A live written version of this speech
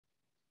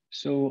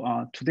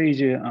Today's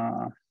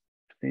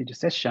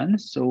session.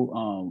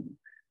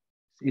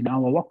 In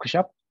our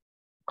workshop,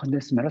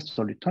 condensed matter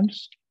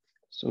solitons.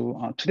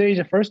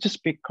 Today's first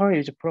speaker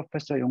is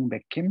Professor Yong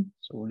Baek Kim.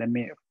 So let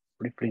me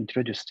briefly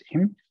introduce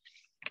him.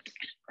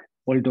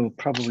 Although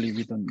probably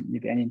we don't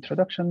need any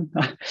introduction.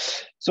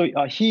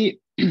 He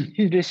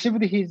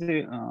received his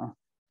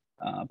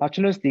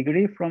bachelor's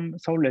degree from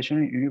Seoul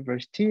National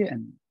University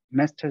and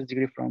master's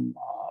degree from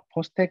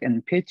Postec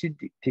and PhD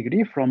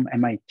degree from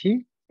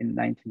MIT in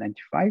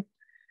 1995.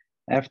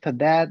 After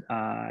that,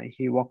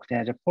 he worked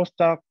as a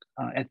postdoc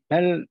at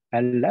Bell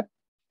Lab,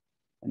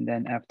 and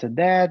then after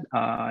that,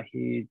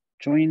 he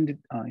joined.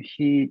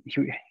 He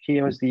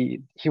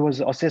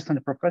was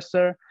assistant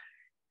professor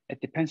at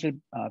the Penn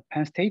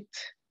State,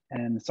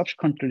 and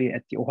subsequently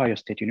at the Ohio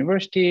State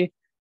University.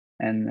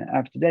 And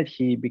after that,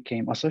 he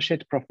became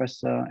associate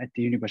professor at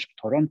the University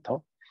of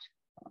Toronto.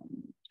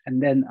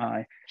 And then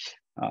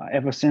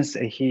ever since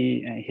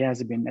he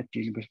has been at the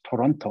University of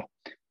Toronto.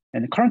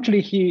 And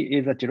currently he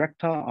is a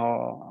director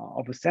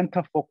of the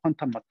Center for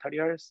Quantum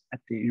Materials at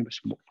the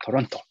University of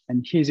Toronto.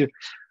 And he's a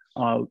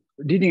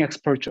leading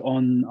expert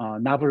on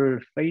novel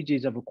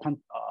phases of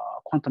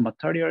quantum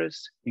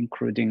materials,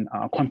 including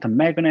quantum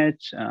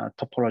magnets,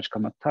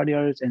 topological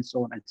materials, and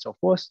so on and so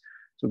forth.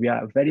 So we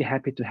are very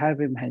happy to have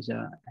him as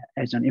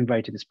an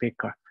invited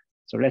speaker.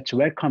 So let's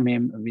welcome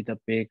him with a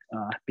big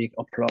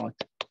applause.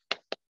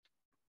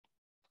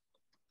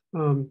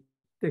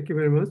 Thank you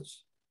very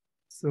much.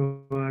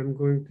 So I'm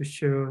going to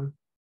share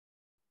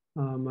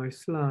my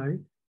slide.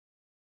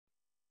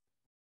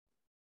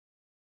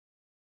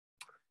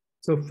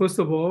 So first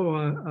of all,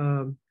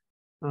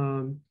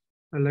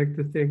 I'd like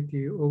to thank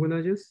the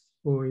organizers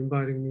for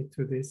inviting me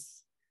to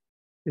this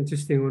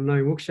interesting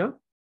online workshop.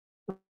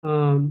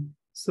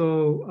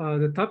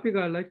 The topic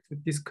I'd like to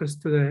discuss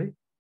today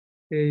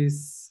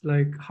is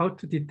like how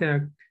to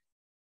detect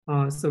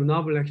some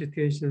novel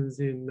excitations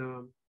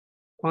in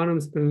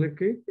quantum spin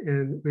liquid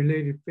and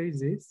related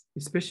phases.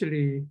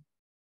 Especially,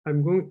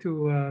 I'm going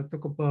to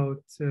talk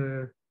about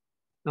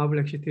novel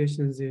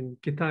excitations in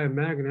Kitaev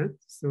magnet.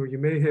 So you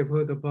may have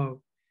heard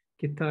about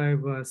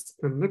Kitaev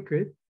spin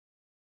liquid.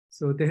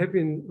 So there have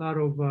been a lot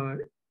of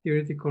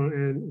theoretical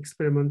and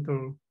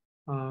experimental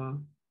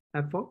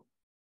effort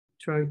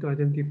trying to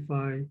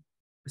identify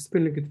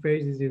spin liquid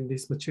phases in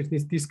this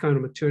kind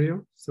of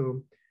material.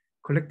 So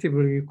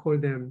collectively we call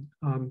them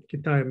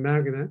Kitaev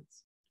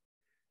magnets.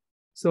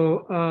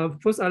 So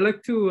first, I'd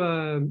like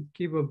to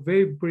give a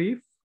very brief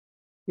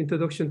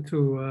introduction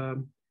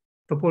to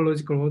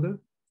topological order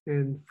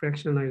and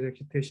fractionalized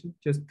excitation,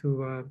 just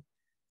to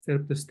set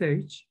up the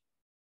stage.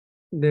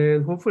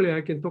 Then hopefully I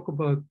can talk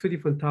about two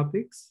different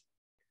topics.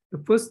 The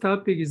first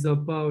topic is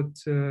about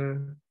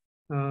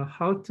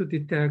how to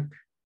detect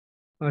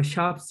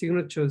sharp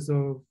signatures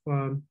of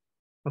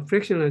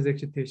fractionalized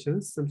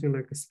excitations, something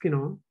like a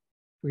spin-on,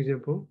 for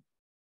example,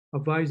 a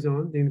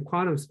boson in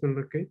quantum spin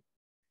liquid.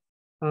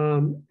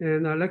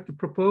 And I'd like to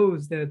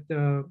propose that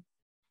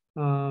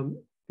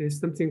there's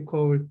something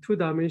called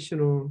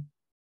two-dimensional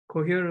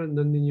coherent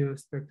nonlinear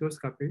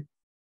spectroscopy.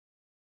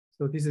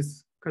 So this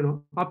is kind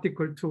of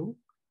optical tool,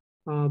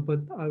 but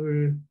I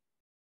will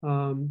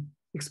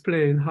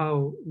explain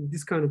how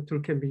this kind of tool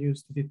can be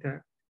used to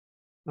detect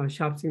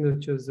sharp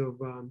signatures of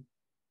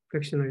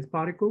fractionalized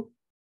particle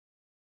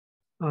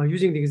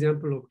using the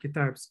example of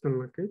Kitaev spin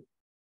liquid.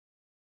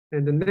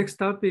 And the next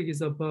topic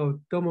is about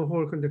thermal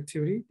Hall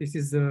conductivity. This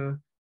is a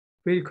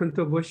very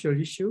controversial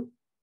issue.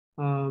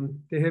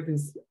 There have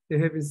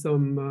been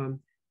some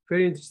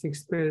very interesting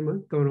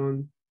experiment done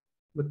on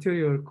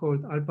material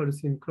called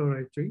alpha-leucine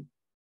chloride 3.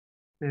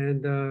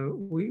 And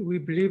we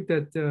believe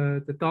that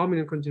the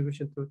dominant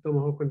contribution to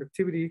thermal Hall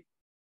conductivity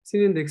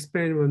seen in the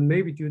experiment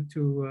may be due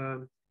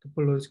to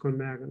topological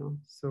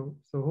magnons. So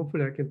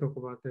hopefully I can talk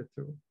about that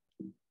too.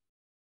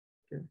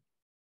 Okay.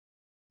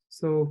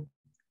 So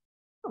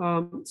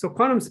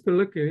quantum spin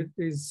liquid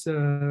is,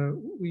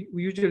 we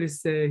usually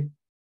say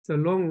it's a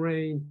long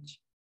range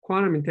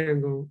quantum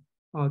entangled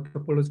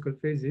topological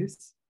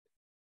phases.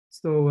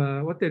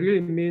 So what that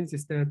really means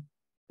is that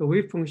the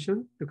wave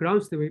function, the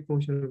ground state wave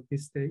function of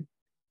this state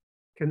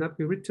cannot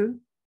be written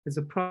as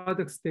a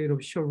product state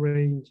of short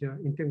range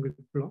entangled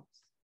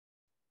blocks.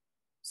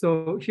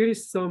 So here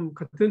is some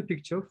cartoon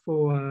picture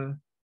for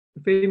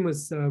the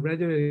famous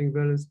resonating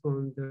valence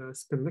bond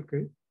spin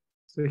liquid.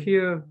 So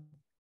here,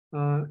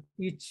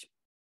 each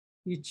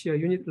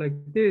unit like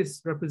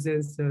this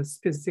represents a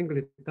spin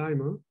singlet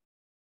dimer.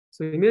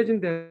 So imagine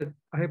that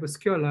I have a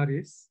square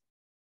lattice,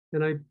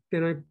 then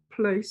I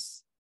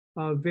place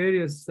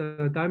various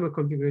dimer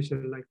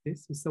configuration like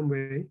this in some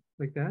way,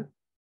 like that.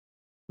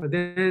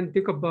 Then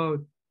think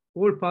about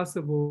all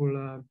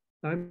possible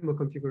dimer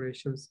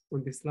configurations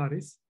on this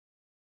lattice.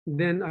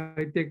 Then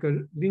I take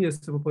a linear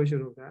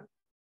superposition of that.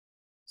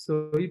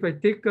 So if I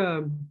take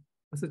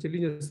such a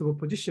linear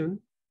superposition,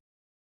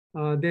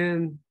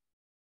 then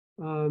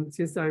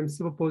since I'm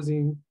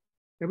superposing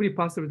every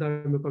possible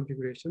dimer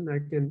configuration, I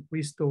can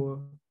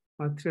restore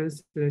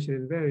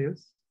translation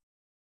invariance.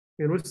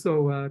 And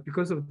also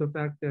because of the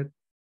fact that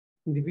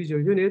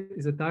individual unit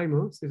is a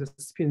dimer, so it's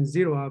a spin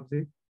 0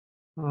 object.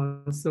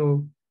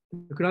 So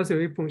the ground state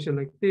wave function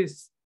like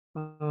this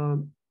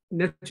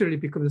naturally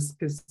becomes a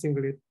spin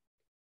singlet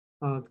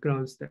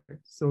ground state.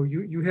 So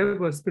you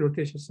have a spin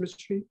rotation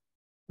symmetry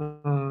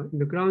in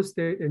the ground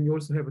state, and you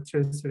also have a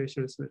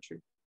translation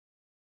symmetry.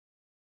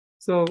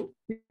 So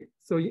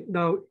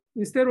now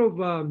instead of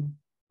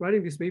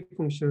writing this wave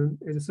function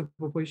as a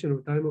superposition of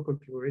dimer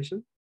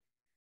configuration,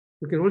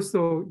 you can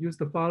also use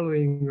the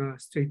following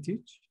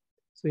straightedge.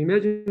 So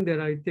imagine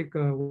that I take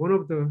one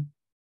of the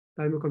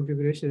dimer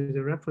configuration as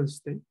a reference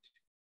state.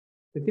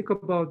 Then think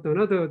about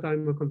another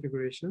dimer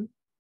configuration,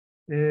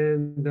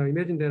 and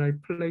imagine that I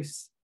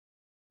place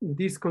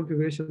this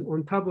configuration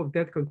on top of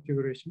that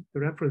configuration,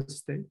 the reference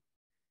state.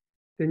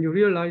 Then you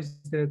realize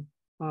that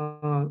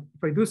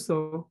if I do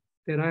so,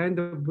 then I end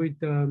up with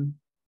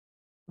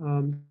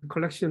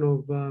collection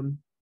of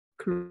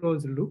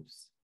closed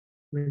loops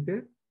like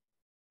that,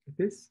 like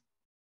this.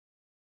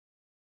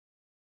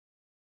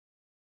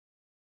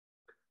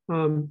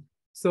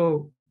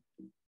 So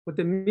what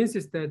that means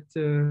is that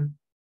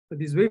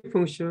this wave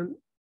function,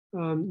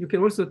 you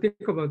can also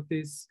think about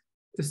this,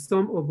 the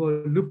sum of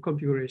a loop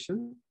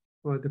configuration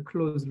or the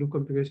closed loop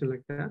configuration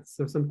like that.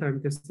 So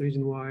sometimes that's the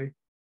reason why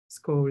it's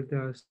called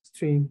the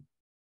string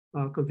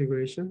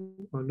configuration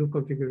or loop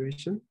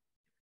configuration.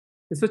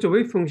 And such a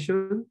wave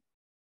function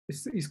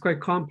is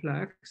quite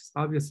complex,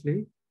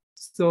 obviously.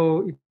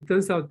 So it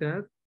turns out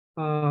that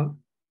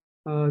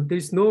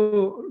there's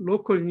no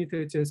local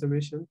unitary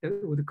transformation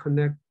that would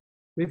connect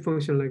wave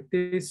function like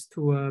this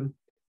to a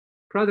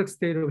product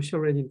state of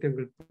short-range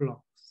integral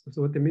blocks.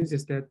 So what that means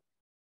is that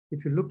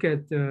if you look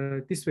at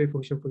this wave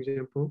function, for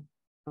example,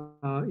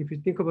 if you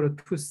think about a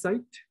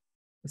two-site,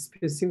 a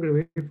single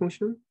wave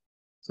function,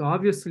 so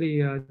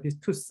obviously these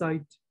two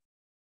sites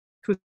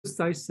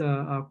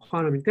are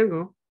quantum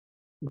entangled,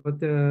 but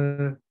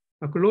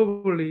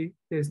globally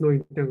there's no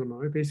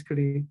entanglement. Right?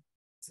 Basically,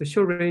 it's a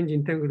short-range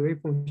entangled wave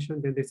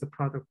function, then there's a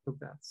product of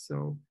that.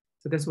 So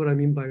that's what I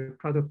mean by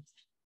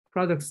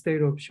product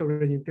state of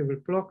short-range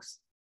entangled blocks,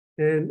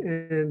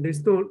 and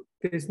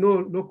there's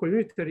no local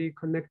unitary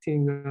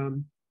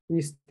connecting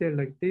any state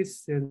like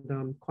this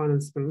and quantum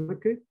spin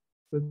liquid.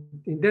 So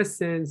in that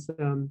sense,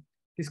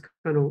 this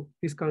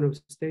kind of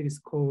state is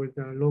called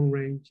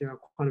long-range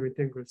quantum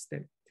entangled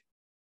state.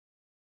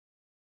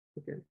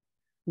 Okay.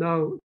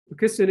 Now the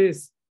question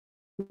is,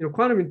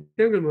 quantum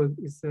entanglement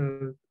is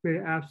a very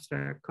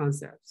abstract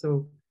concept.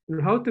 So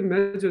how to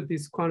measure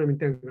this quantum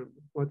entanglement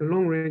or the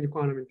long-range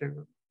quantum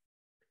entanglement?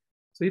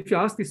 So if you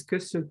ask this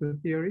question to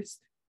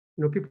theorists,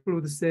 people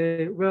would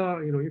say,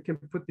 well, you can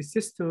put the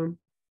system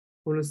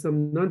on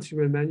some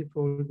non-trivial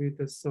manifold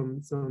with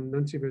some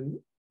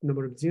non-trivial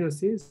number of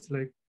genuses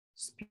like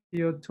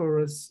sphere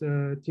torus,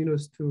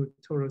 genus 2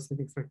 torus, and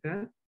things like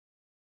that.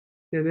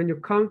 And when you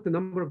count the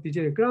number of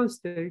degenerate ground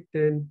state,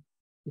 then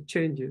it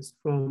changes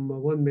from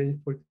one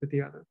manifold to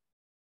the other.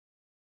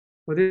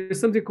 But there's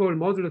something called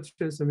modular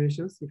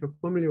transformations, if you're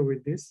familiar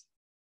with this.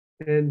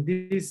 And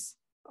these,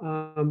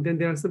 then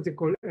there are something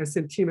called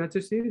SMT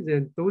matrices,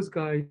 and those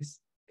guys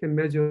can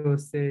measure,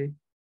 say,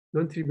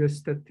 non-trivial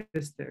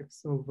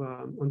statistics of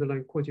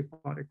underlying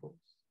quasi-particles.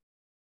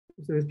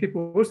 So as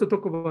people also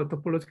talk about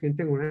topological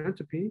entanglement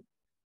entropy,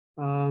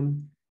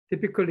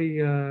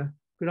 typically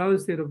ground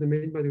state of the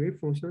main body wave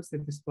function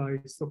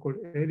satisfies so-called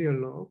area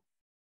law.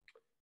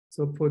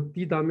 So for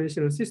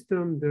d-dimensional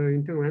system, the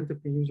entanglement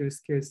entropy usually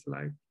scales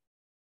like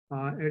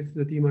L to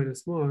the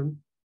d-1.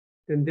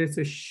 Then there's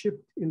a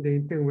shift in the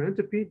entanglement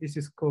entropy. This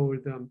is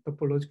called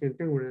topological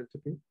entanglement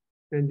entropy.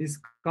 And this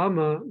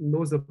gamma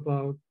knows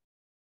about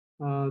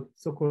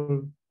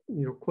so-called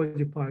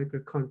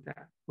quasi-particle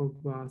contact of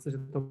such a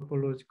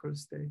topological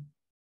state.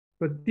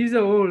 But these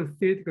are all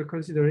theoretical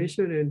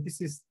consideration, and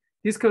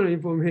this kind of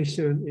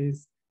information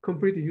is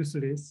completely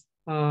useless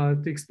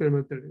to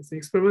experimentalists. So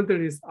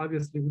experimentalists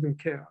obviously wouldn't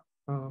care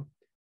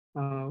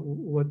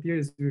what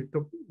theories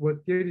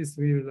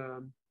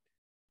will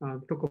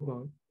talk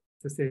about,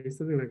 to say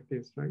something like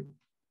this, right?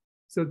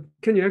 So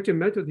can you actually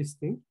measure this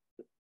thing?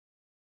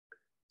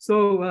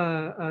 So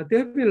there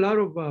have been a lot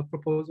of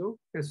proposals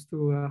as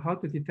to how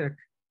to detect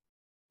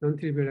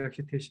non-trivial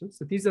excitations.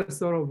 So these are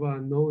sort of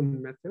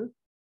known methods.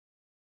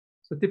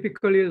 So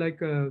typically, like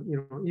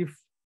if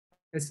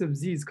S of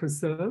Z is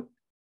conserved,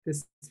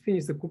 this spin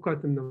is a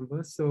Cook-Cartan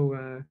number.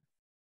 So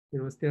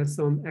there are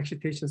some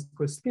excitations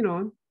called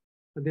spin-on.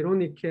 They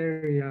only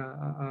carry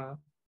a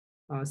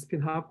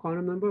spin half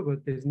quantum number,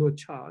 but there's no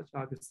charge,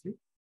 obviously.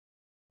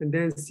 And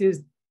then since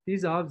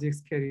these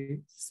objects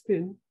carry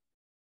spin,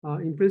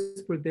 in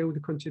principle, they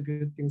would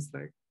contribute things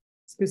like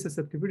spin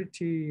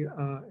susceptibility,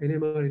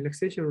 NMR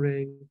relaxation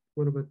range,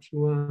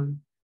 1/T1,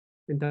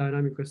 and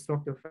dynamical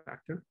structure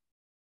factor.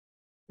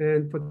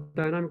 And for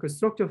dynamical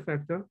structure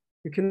factor,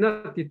 you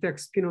cannot detect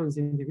spin-ons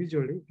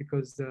individually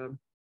because the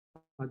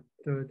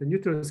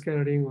neutron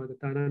scattering or the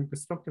dynamical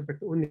structure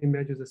factor only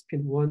measures a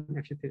spin 1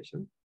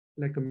 excitation,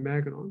 like a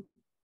magnon.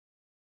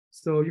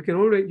 So you can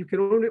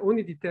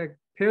only detect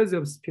pairs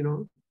of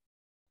spin-ons.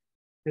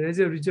 And as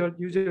a result,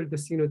 usually the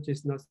signature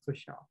is not so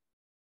sharp.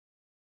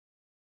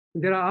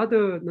 There are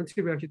other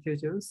non-trivial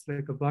excitations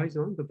like a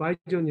bison. The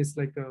bison is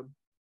like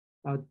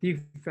a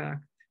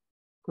defect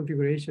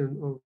configuration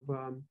of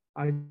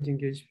Eigen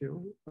gauge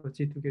field or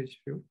G2 gauge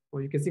field.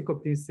 Or you can think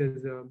of this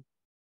as a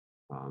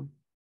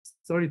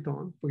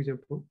soliton, for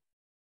example.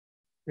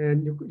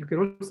 And you can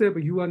also have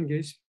a U1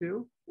 gauge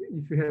field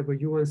if you have a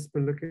U1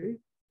 spin liquid.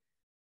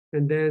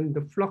 And then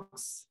the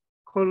flux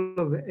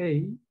curve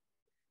A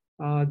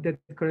that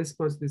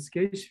corresponds to this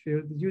gauge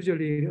field is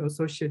usually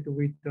associated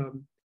with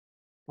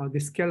the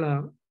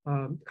scalar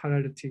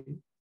chirality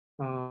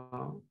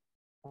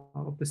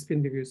of the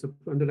spin degrees of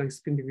underlying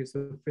spin degrees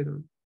of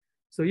freedom.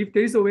 So if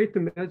there is a way to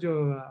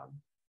measure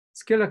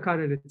scalar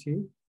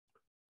chirality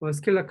or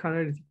scalar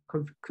chirality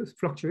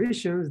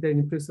fluctuations, then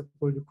in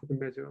principle you could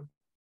measure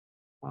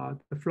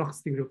the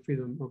flux degree of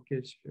freedom of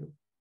gauge field.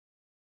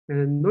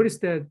 And notice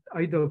that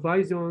either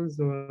Bisons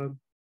or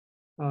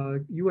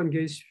U1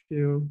 gauge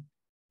field,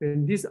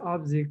 and these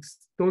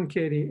objects don't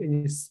carry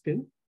any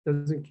spin,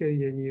 doesn't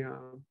carry any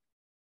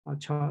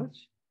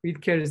charge.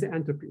 It carries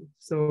entropy.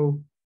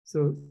 So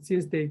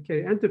since they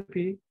carry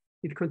entropy,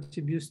 it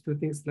contributes to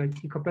things like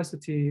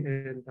capacity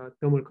and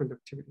thermal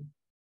conductivity.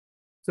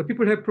 So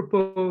people have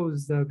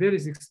proposed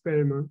various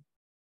experiments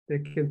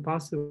that can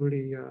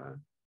possibly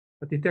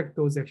detect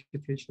those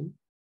excitations.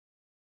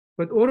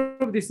 But all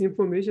of these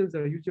informations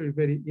are usually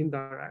very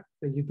indirect,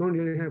 and you don't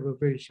really have a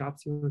very sharp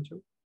signature.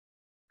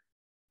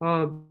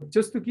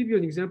 Just to give you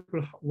an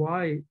example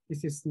why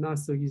this is not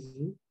so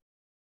easy.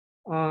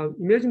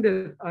 Imagine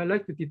that I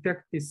like to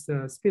detect this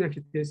spin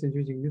excitation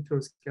using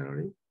neutron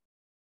scattering.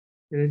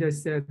 And as I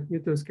said,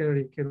 neutron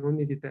scattering can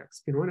only detect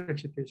spin 1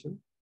 excitation.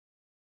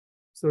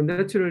 So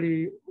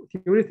naturally,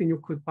 the only thing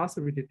you could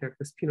possibly detect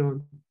is spin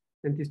 1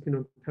 anti-spin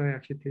 1 pair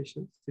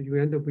excitation. So you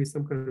end up with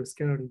some kind of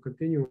scattering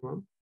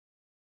continuum.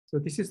 So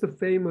this is the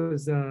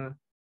famous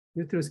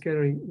neutron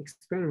scattering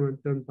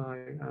experiment done by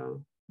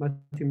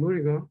Martin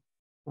Muriger.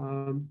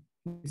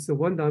 It's a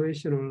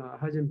one-dimensional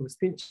Heisenberg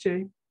spin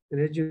chain. And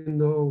as you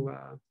know,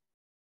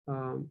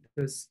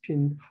 the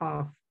spin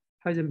half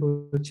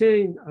Heisenberg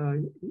chain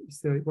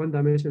is a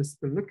one-dimensional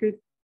spin liquid.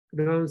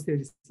 The ground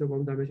state is a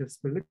one-dimensional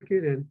spin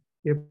liquid, and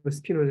you have a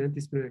spin and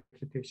anti-spin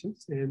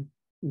excitations. And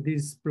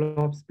these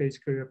blobs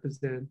basically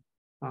represent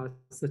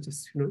such a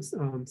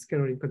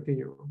scattering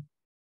continuum.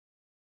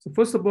 So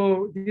first of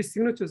all, these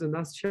signatures are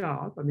not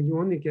sharp. I mean, you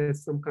only get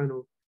some kind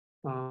of,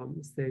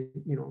 say,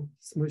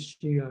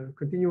 smushy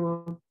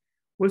continuum.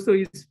 Also,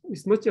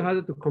 it's much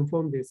harder to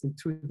conform this in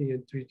 2D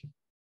and 3D.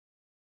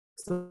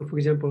 So for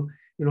example,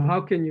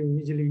 how can you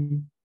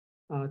easily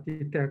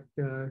detect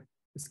the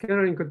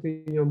scattering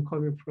continuum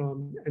coming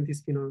from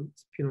anti-spin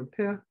spin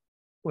pair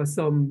or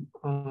some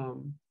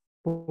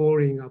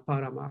boring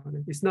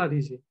paramagnet? It's not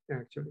easy,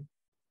 actually.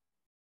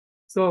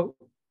 So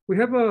we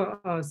have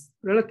a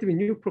relatively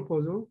new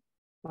proposal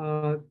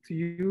to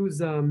use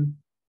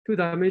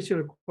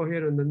two-dimensional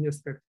coherent nonlinear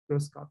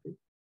spectroscopy.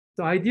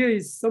 The idea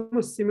is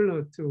somewhat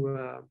similar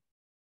to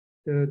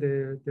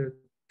the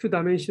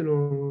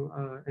two-dimensional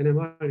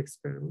NMR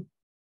experiment.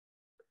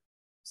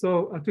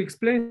 So to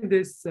explain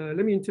this, let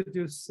me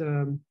introduce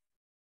the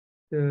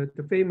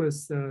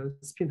famous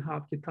spin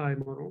half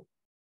Kitaev model.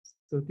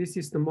 So this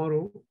is the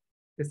model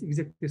that's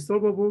exactly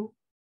solvable,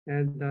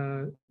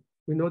 and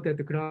we know that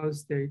the ground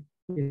state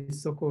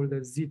is so-called the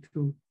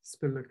Z2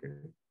 spin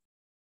liquid.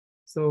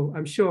 So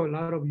I'm sure a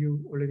lot of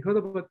you already heard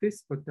about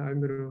this, but I'm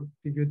going to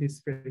review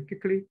this very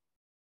quickly.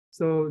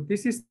 So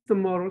this is the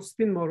model,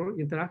 spin model,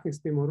 interacting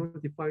spin model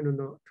defined on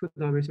the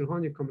two-dimensional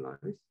honeycomb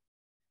lines.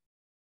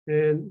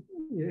 And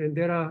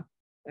there are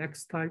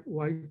X-type,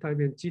 Y-type,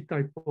 and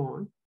G-type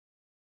bond.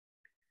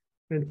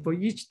 And for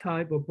each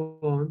type of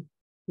bond,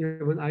 you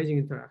have an Ising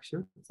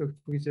interaction. So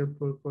for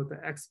example, for the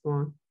X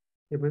bond,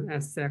 you have an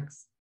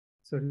SX.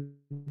 So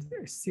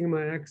sigma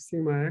X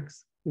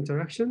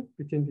interaction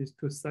between these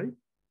two sites.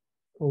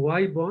 For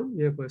Y bond,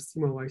 you have a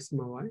sigma Y.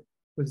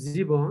 For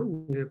Z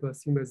bond, you have a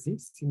sigma Z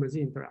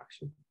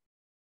interaction.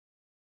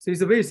 So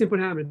it's a very simple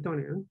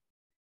Hamiltonian.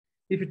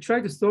 If you try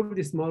to solve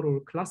this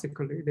model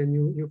classically, then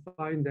you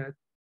find that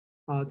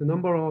the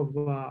number of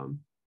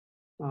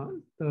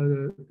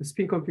the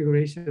spin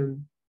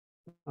configuration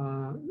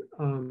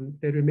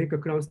that will make a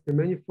ground state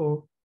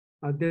manifold,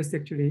 that's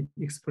actually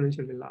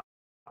exponentially large.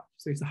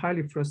 So it's a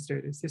highly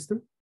frustrated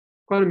system.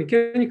 Quantum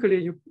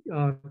mechanically,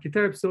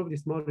 Kitaev solved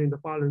this model in the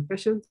following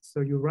fashion.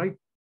 So you write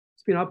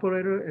spin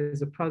operator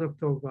as a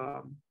product of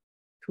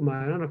two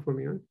Majorana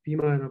fermions, B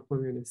Majorana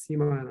fermion and C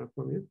Majorana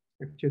fermion.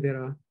 Actually,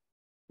 there are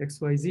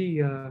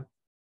XYZ,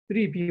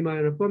 3 B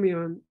Majorana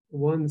fermion,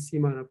 1 C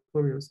Majorana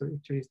fermion. So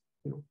actually,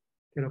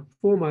 there are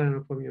 4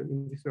 Majorana fermion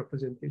in this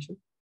representation.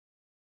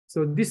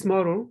 So this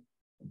model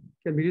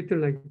can be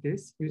written like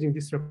this, using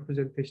this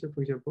representation,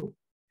 for example.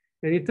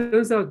 And it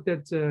turns out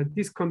that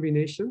this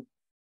combination,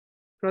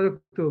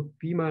 product of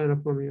B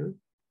Majorana fermion,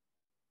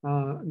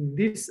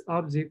 this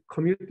object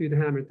commutes with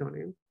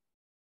Hamiltonian.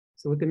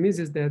 So what that means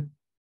is that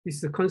this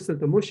is a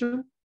constant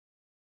motion.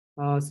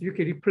 So you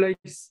can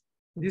replace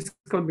this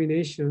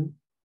combination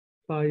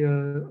by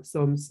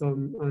some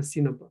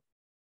C number.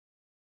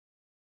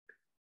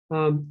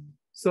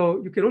 So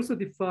you can also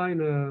define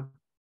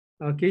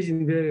a gauge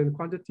invariant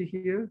quantity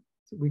here.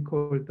 So we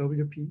call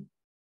WP.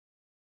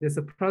 There's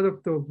a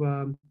product of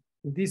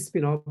this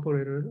spin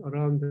operator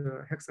around the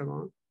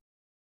hexagon.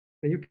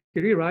 And you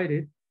can rewrite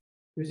it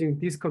using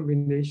this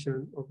combination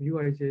of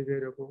Uij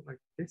variable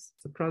like this.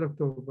 It's a product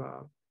of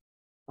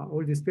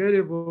all this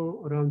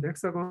variable around the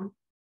hexagon.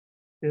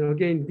 And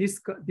again,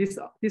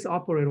 this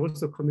operator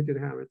also committed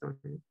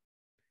Hamilton.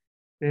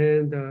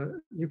 And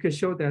you can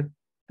show that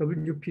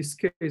WP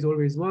square is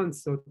always 1,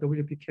 so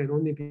WP can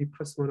only be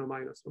 +1 or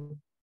 -1.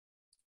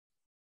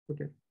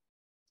 Okay,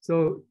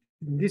 so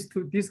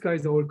these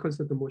guys are all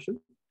constant of motion.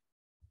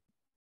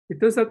 It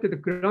turns out that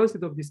the ground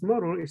state of this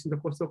model is in the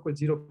so-called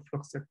zero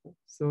flux sector.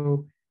 So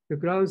the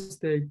ground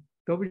state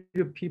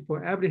WP for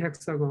every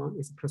hexagon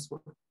is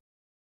 +1.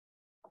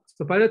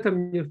 So by the time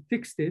you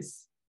fix this,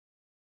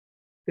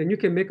 then you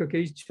can make a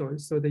gauge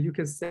choice so that you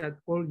can set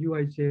all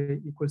Uij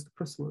equals to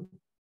 +1.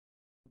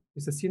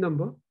 It's a C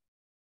number.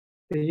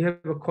 Then you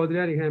have a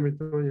quadratic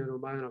Hamiltonian or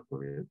Majorana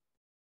fermion.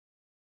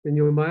 Then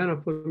your Majorana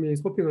fermion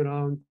is hopping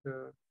around the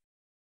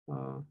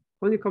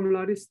honeycomb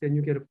lattice. Then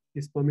you get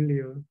this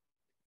familiar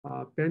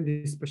band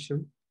dispersion,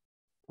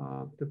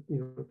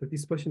 the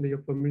dispersion that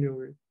you're familiar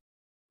with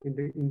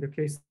in the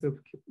case of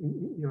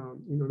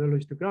in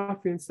analogy to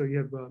graphene. So you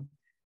have a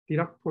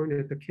Dirac point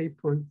at the K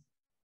point,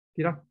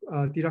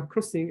 Dirac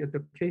crossing at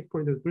the K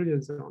point of the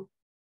brilliant zone.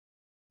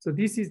 So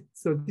this is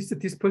a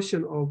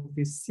dispersion of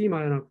this C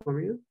Majorana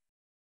fermion.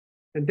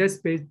 And that's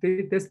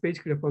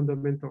basically a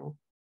fundamental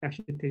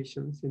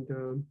excitations in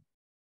the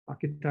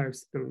Kitaev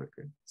spin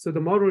method. So the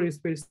model is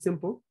very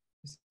simple.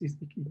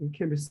 It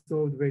can be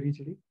solved very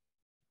easily.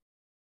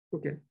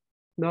 Okay,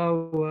 now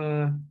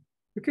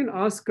you can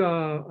ask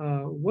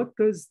what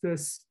does the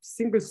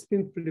single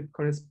spin flip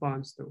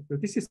correspond to? So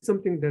this is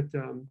something that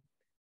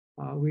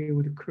we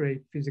would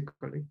create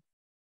physically.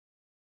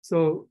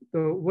 So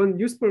the one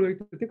useful way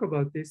to think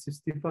about this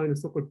is define a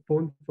so-called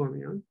bond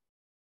fermion.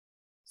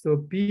 So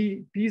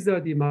B's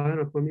are the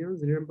Majorana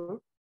fermions,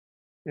 remember?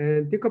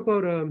 And think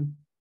about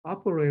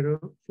operator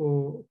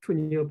for two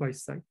nearby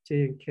sites, J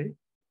and K.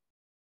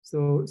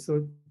 So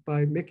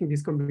by making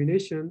this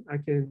combination, I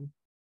can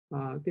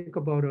think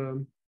about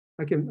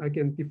I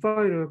can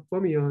define a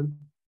fermion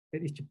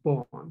at each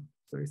bond.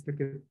 So it's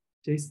like a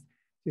J.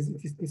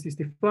 This is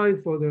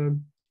defined for the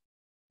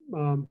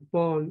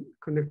bond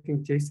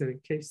connecting J site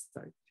and K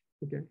site.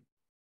 Okay.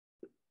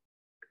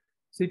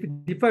 So if you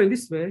define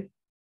this way,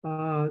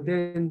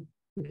 then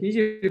you can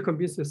easily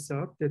convince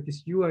yourself that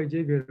this Uij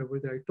variable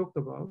that I talked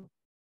about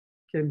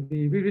can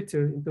be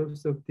rewritten in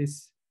terms of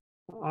this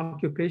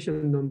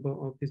occupation number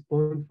of this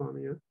bond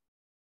fermion.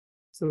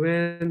 So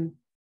when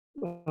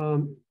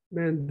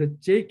the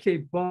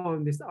JK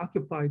bond is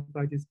occupied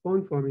by this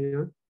bond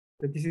fermion,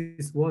 this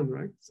is 1,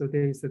 right? So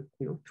then it's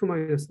 2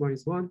 minus 1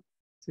 is 1.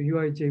 So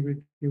Uij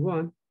will be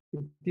 1.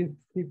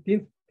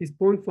 If this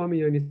bond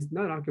fermion is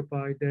not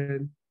occupied,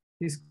 then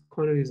this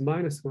quantity is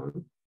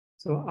 -1.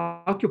 So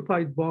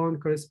occupied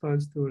bond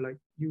corresponds to like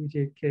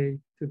UJK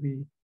to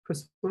be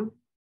 +1.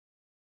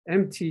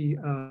 Empty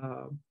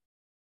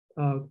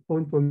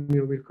bond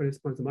fermion will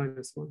correspond to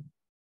 -1.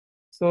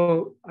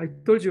 So I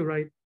told you,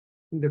 right,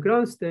 in the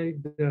ground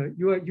state, the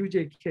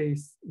UJK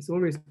is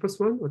always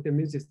 +1. What that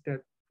means is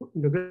that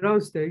in the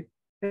ground state,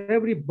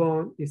 every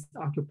bond is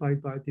occupied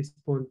by this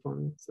bond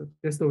fermion. So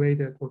that's the way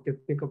that we can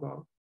think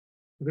about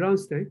the ground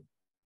state.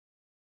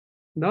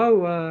 Now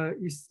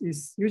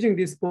is using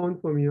this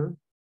bond fermion,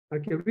 I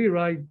can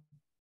rewrite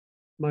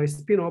my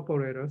spin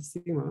operator,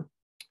 sigma.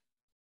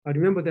 I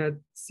remember that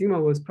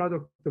sigma was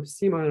product of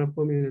C Majorana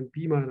fermion and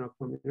B Majorana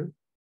fermion.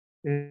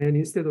 And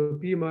instead of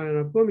B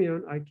Majorana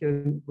fermion, I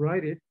can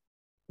write it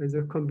as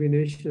a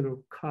combination of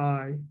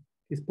chi,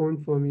 this bond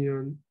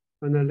fermion,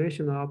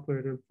 annihilation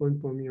operator, and bond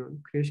fermion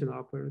creation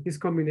operator. This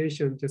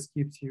combination just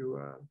gives you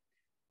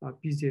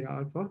BJ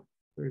alpha.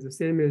 So it's the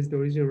same as the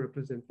original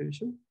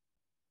representation.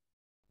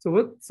 So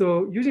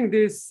using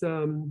this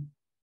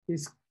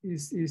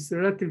is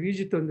relatively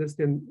easy to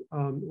understand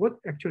what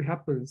actually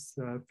happens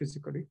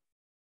physically.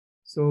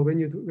 So when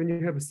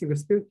you have a single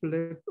spin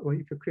flip, or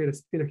if you create a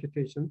spin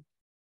excitation,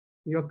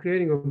 you are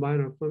creating a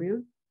Majorana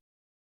fermion.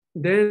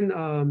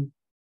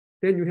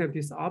 Then you have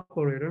this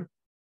operator.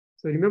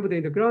 So remember that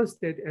in the ground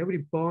state, every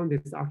bond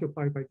is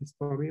occupied by this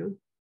fermion.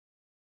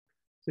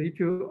 So if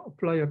you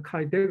apply a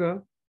chi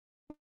dagger,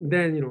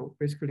 then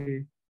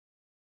basically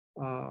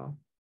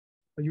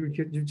you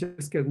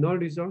just get null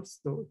results.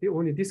 So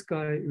only this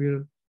guy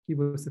will give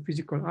us a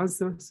physical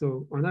answer.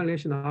 So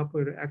annihilation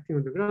operator acting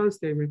on the ground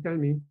state will tell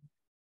me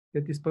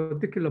that this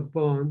particular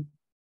bond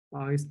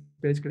is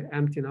basically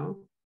empty now.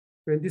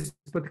 When this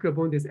particular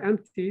bond is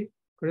empty,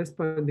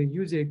 corresponding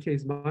UJK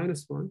is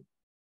 -1.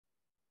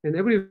 And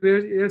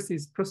everywhere else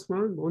is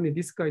 +1, only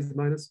this guy is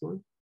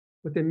 -1.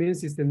 What that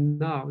means is that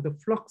now the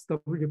flux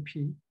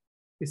WP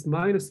is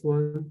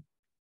 -1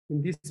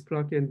 in this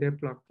block and that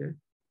block,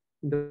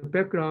 in the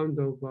background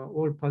of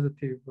all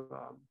positive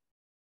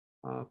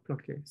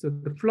Okay, so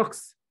the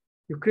flux,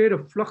 you create a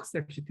flux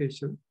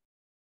excitation.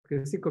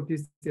 Okay, think of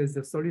this as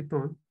a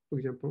soliton, for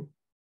example,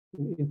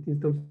 in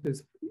terms of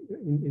this,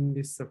 in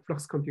this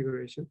flux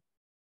configuration.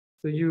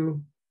 So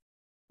you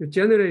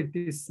generate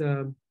this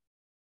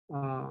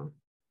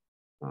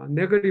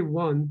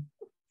 -1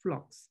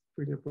 flux,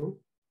 for example.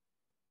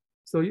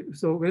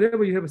 So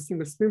whenever you have a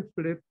single spin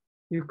flip,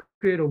 you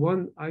create a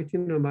 1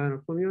 itineral minor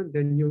fermion,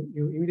 then you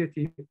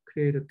immediately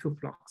create a 2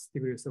 flux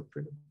degrees of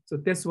freedom. So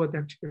that's what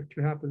actually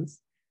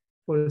happens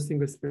for a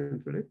single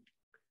spin flip.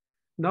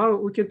 Now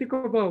we can think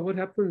about what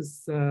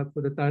happens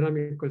for the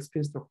dynamical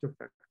spin structure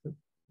factor.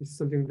 This is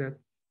something that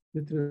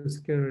neutron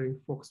scattering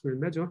folks will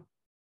measure.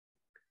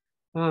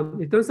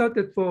 It turns out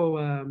that for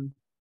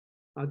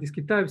this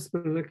Kitaev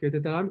spin liquid, the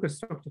dynamical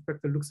structure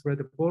factor looks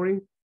rather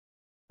boring.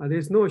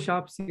 There's no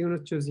sharp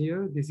signatures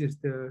here. This is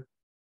the,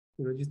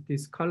 just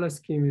this color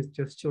scheme is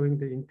just showing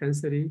the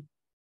intensity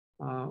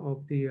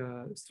of the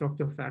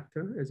structure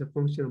factor as a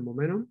function of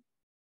momentum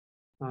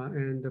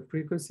and the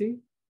frequency.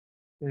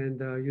 And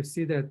you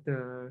see that,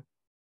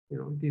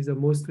 these are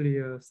mostly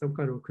some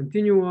kind of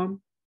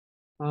continuum.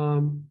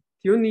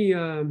 The only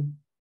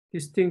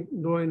distinct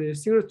low energy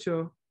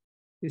signature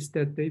is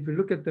that if you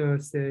look at the,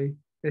 say,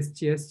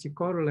 SG-SG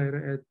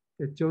correlator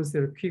at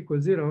Johnson Q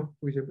equals 0,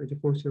 which is a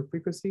function of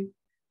frequency,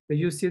 then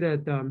you see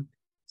that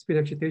spin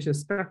excitation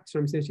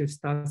spectrum essentially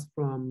starts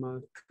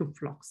from 2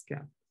 flux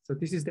gap. So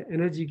this is the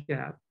energy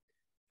gap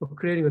for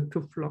creating a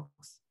 2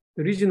 flux.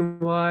 The reason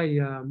why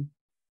you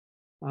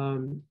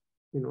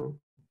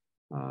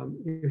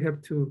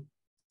have to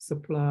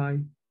supply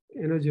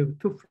energy of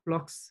 2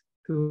 flux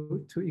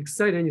to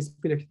excite any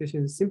spin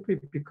excitation is simply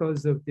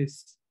because of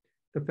this,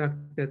 the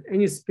fact that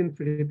any spin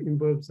flip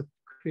involves the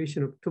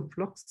creation of 2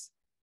 flux,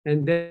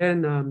 and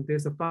then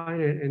there's a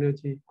finite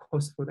energy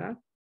cost for that.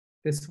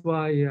 That's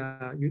why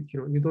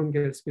you don't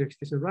get a spin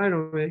excitation right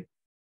away.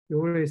 You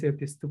always have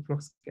this 2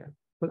 flux gap.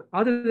 But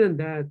other than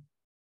that,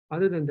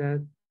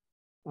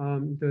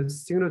 the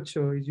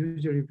signature is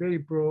usually very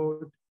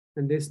broad,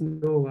 and there's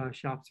no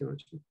sharp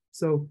signature.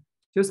 So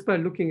just by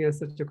looking at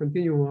such a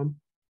continuum,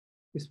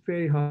 it's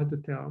very hard to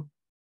tell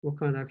what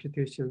kind of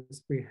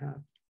excitations we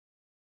have.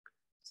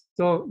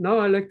 So now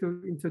I'd like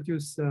to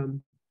introduce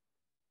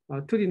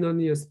 2D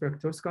nonlinear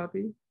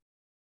spectroscopy.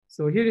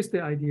 So here is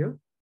the idea.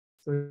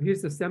 So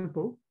here's the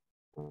sample,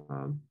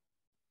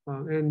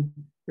 and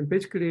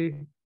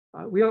basically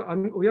we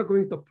are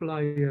going to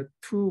apply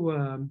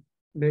 2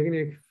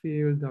 magnetic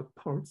field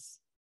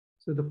pulse.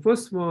 So the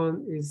first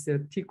one is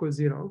at T equals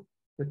 0.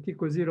 At T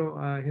equals 0,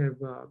 I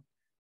have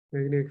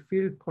magnetic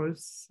field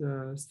pulse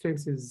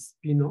strength is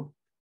B0.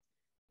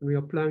 And we are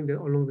applying that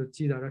along the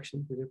G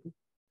direction, for example.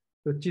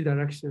 The G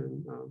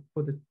direction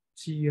for the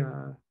G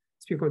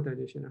spin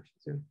quantization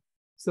actions. Yeah.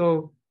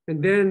 So,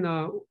 and then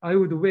I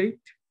would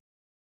wait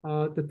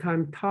the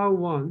time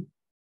tau1,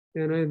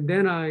 and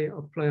then I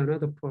apply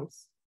another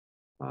pulse,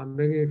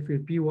 magnetic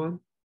field B1.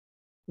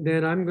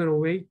 Then I'm going to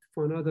wait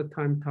for another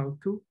time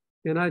tau2,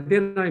 and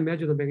then I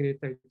measure the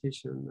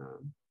magnetization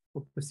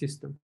of the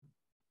system.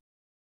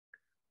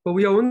 But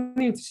we are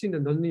only interested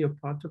in the nonlinear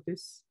part of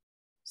this.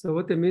 So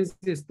what that means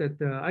is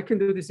that I can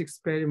do this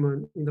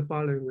experiment in the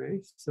following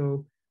way.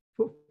 So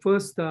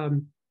first, I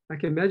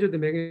can measure the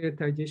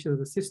magnetization of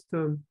the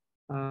system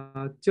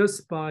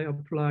just by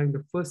applying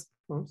the first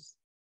pulse,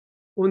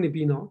 only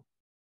B0.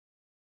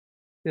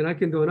 Then I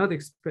can do another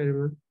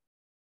experiment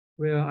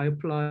where I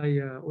apply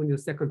only the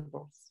second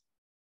pulse.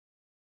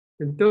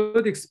 And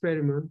third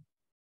experiment,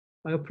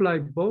 I apply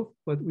both,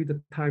 but with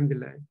a time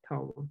delay,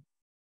 tau1.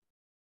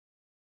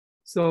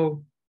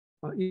 So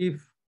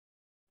if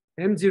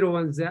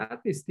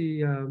M01Z is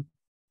the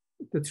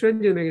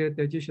transient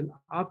magnetization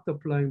after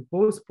applying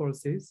both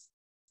pulses,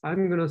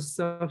 I'm going to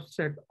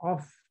subtract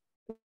off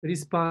the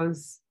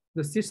response,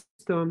 the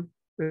system,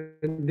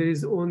 when there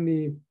is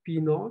only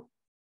B0.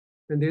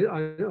 And then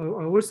I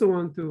also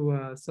want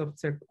to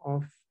subtract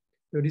off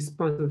the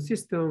response of the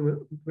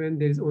system when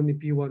there is only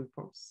B1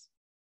 pulse.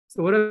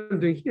 So what I'm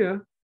doing here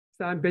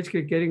is I'm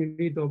basically getting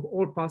rid of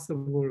all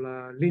possible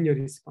linear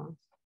response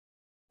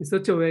in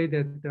such a way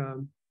that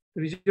the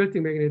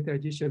resulting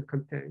magnetization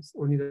contains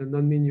only the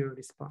nonlinear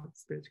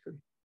response, basically.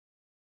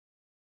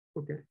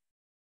 Okay.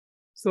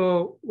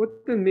 So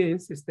what that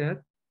means is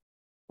that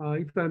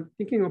if I'm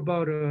thinking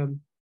about a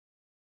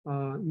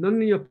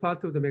nonlinear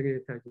part of the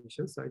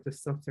magnetization, so I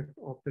just subtract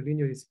off the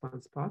linear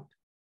response part.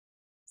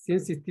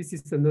 Since this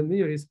is a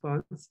nonlinear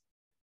response,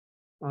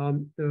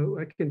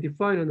 I can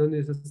define a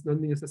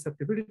nonlinear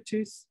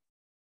susceptibilities.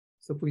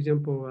 So for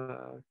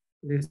example,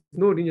 there's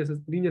no linear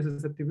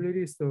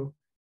susceptibility. So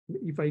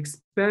if I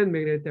expand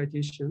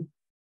magnetization,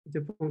 it's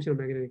a function of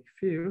magnetic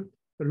field,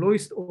 the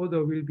lowest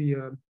order will be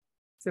a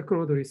second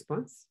order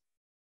response.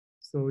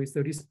 So it's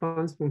the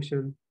response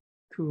function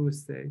to,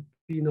 say,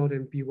 B0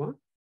 and B1.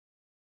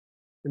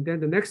 And then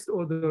the next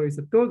order is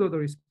a third order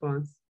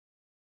response.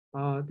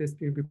 This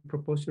will be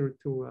proportional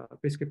to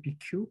basically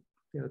PQ.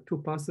 There are 2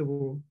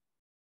 possible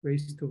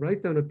ways to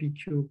write down a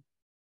PQ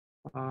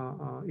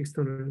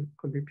external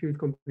field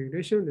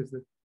configuration. There's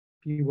the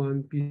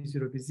B1,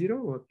 B0,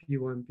 B0, or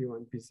B1,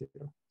 B1, B0.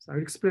 So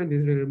I'll explain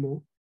this a little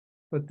more.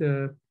 But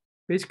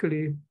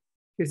basically,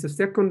 it's the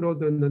second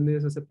order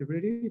nonlinear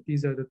susceptibility.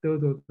 These are the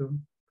third order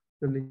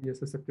nonlinear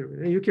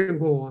susceptibility. And you can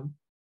go on.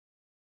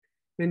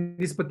 And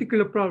this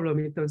particular problem,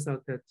 it turns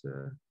out that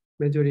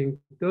measuring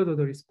third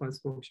order response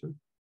function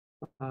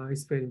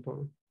is very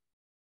important.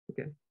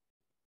 Okay.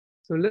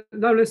 So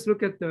now let's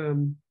look at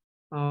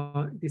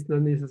these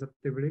nonlinear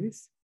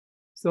susceptibilities.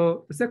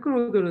 So the second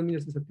order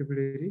nonlinear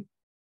susceptibility,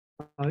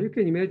 you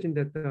can imagine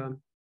that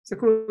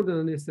second order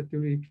nonlinear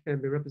susceptibility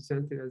can be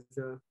represented as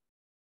the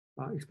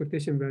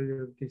expectation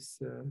value of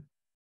this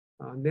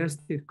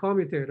nested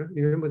commutator.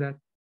 Remember that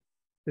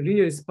the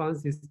linear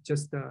response is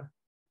just a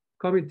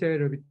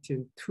commutator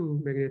between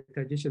two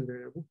magnetization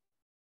variables.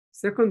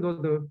 Second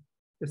order,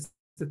 the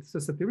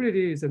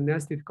susceptibility is a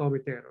nested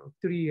commutator of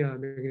three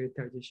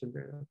magnetization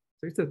variables.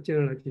 So it's a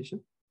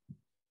generalization.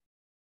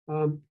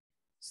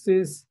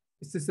 Since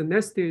this is a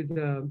nested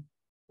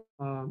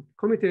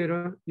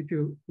commutator, if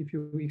you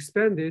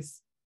expand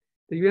this,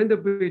 then you end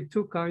up with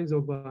two kinds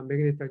of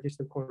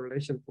magnetization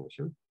correlation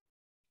function.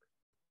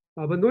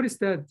 But notice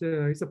that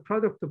it's a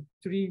product of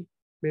three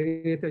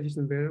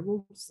magnetization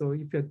variables. So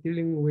if you're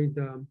dealing with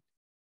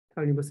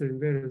time universal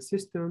invariant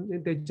system,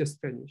 and they just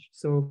vanish.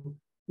 So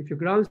if your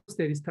ground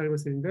state is time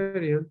universal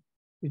invariant,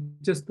 you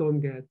just don't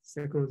get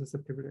second order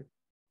susceptibility.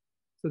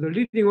 So the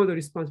leading order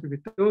response will be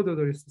third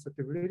order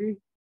susceptibility.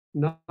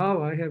 Now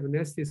I have a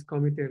nested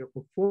commutator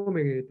for four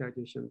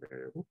magnetization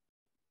variables.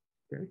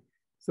 Okay,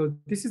 so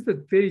this is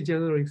the very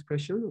general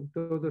expression of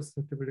third order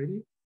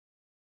susceptibility.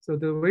 So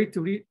the way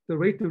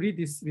to read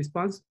this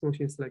response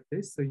function is like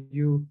this. So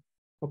you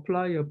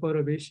apply a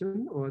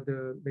perturbation or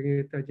the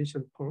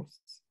magnetization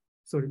pulse,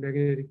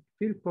 magnetic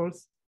field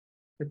pulse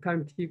at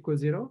time t equals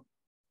 0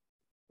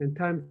 and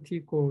time t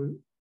equals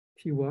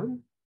t1.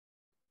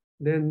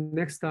 Then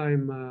next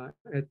time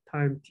at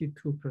time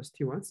t2 plus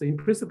t1. So in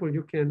principle,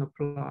 you can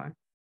apply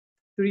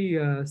three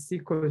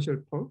sequential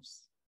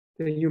pulses.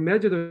 Then you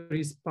measure the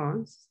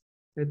response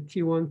at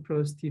t1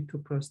 plus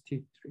t2 plus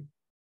t3.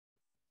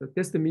 So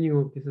that's the meaning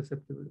of this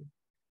susceptibility.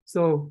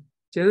 So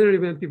generally,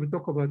 when people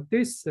talk about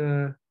this,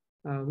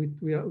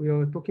 we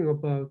are talking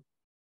about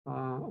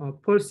a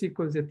pulse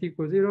sequence at t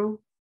equals 0.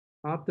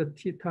 After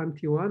time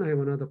t1, I have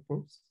another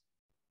pulse.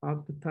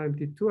 After time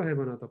t2, I have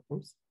another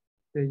pulse.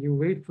 Then you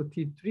wait for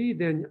t3,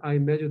 then I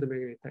measure the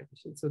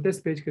magnetization. So that's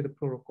basically the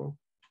protocol.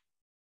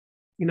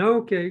 In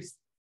our case,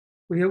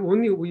 we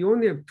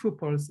only have two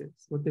pulses.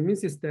 What that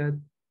means is that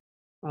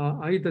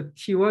either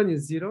t1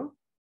 is 0.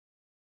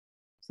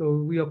 So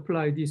we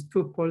apply these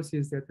two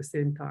pulses at the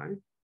same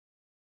time,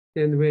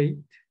 then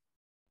wait,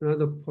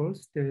 another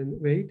pulse, then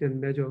wait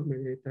and measure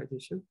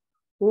magnetization.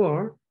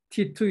 Or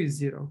t2 is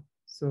 0.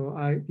 So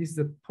this is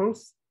a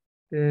pulse,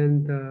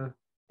 and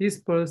this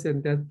pulse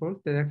and that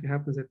pulse that actually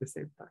happens at the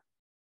same time.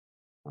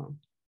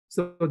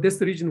 So that's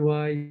the reason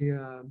why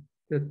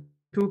the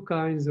two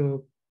kinds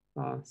of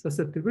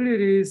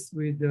susceptibilities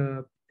with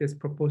this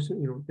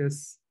proportion,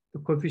 there's the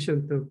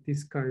coefficient of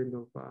this kind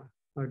of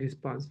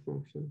response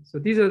function. So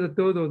these are the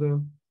third order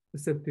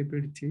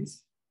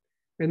susceptibilities.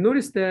 And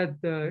notice that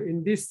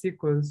in this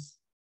sequence,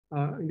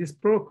 in this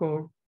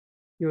protocol,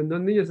 your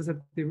nonlinear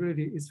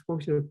susceptibility is a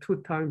function of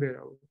two time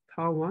variables,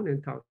 tau1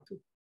 and tau2.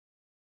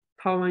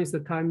 Tau1 is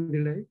the time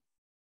delay.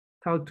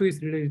 Tau2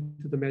 is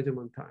related to the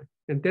measurement time.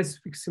 And that's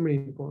extremely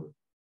important.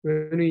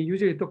 When we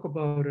usually talk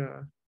about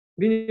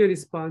linear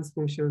response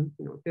function,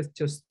 that's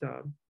just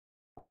that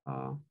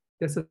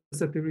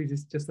susceptibility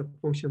is just a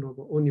function of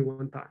only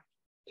one time.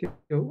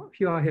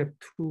 Here I have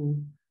two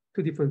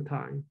different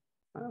times.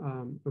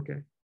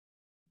 Okay,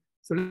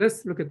 so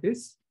let's look at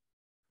this.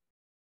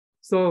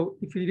 So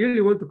if you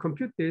really want to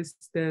compute this,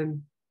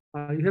 then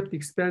you have to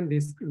expand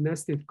this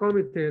nested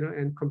commutator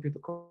and compute a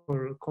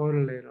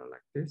correlator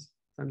like this.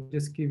 I'm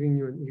just giving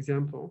you an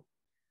example.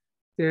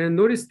 Then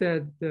notice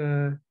that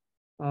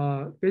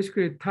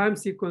basically time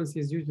sequence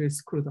is usually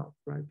screwed up,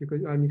 right?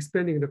 Because I'm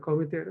expanding the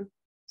commutator.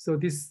 So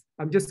this,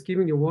 I'm just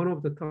giving you one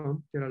of the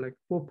terms. There are like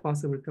four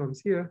possible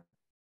terms here.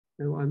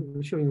 And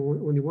I'm showing you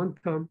only one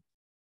term.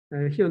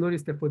 Here,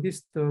 notice that for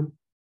this term,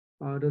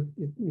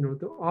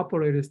 the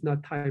operator is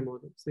not time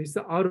ordered. So it's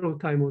the out of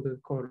time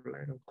ordered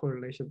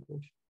correlation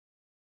function.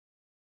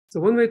 So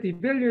one way to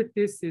evaluate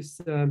this is,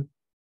 the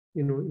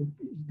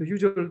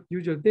usual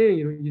thing,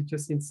 you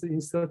just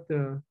insert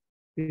the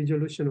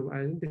resolution of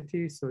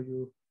identity. So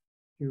you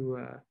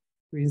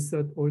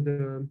insert all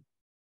the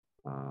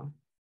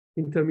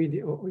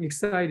intermediate or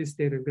excited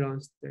state and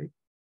ground state,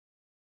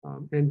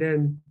 and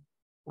then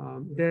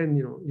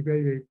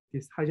evaluate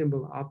this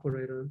Heisenberg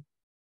operator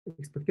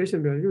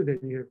expectation value. Then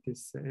you have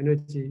this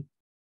energy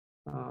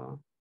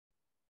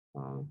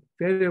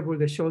variable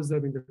that shows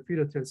up in the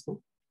Fourier transform.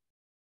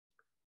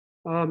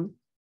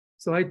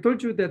 So I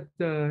told you that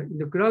in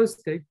the ground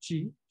state,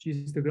 G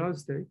is the ground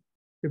state.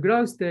 The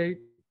ground state,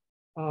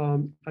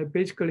 I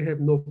basically have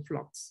no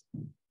flux.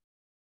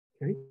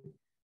 Okay.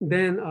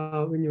 Then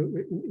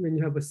when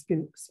you have a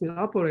spin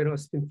operator or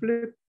spin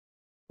flip,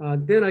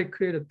 then I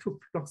create a 2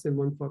 flux and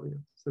 1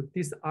 fermion. So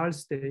this R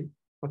state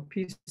or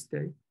P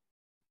state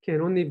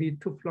can only be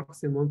 2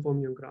 flux and 1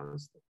 fermion ground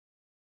state.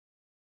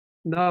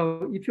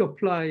 Now, if you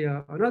apply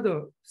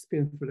another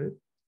spin flip,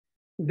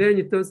 then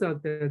it turns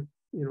out that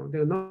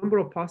there are a number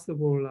of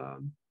possible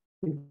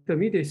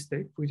intermediate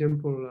states. For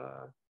example,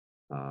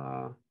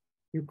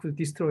 you could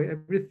destroy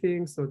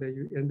everything so that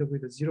you end up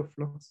with a 0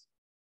 flux.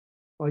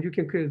 Or you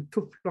can create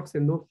 2 flux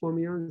and no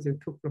fermions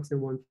and 2 flux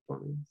and 1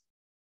 fermions.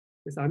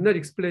 Yes, I'm not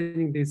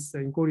explaining this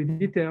in gory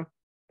detail,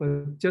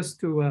 but just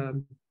to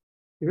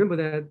remember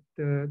that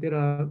there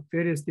are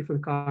various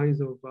different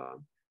kinds of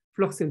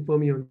flux and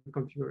fermion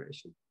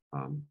configuration.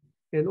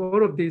 And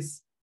all of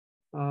this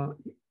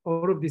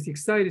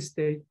excited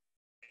state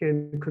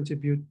can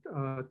contribute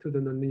to the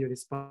nonlinear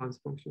response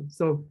function.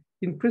 So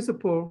in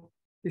principle,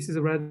 this is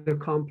a rather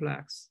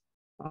complex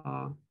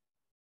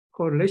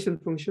correlation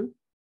function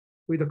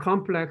with a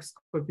complex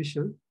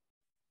coefficient.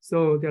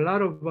 So there are a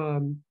lot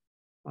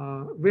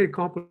of very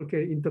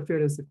complicated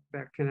interference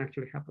effect can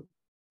actually happen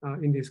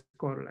in this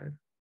correlator.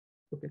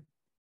 Okay.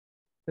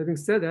 Having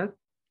said that,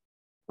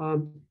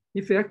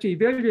 if you actually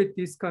evaluate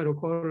these kind of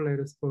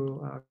correlators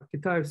for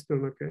Kitaev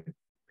spectroscopy,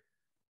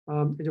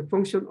 as a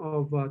function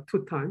of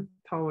 2 time,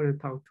 tau 1 and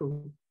tau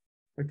 2.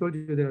 I told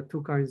you there are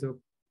 2 kinds of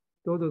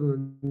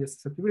nonlinear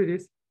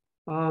susceptibilities.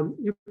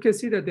 You can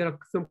see that there are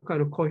some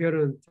kind of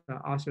coherent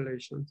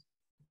oscillations.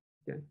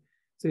 Okay.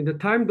 So in the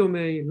time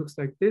domain, it looks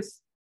like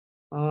this.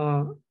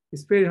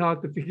 It's very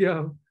hard to figure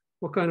out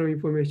what kind of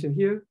information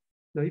here.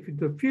 Now, if you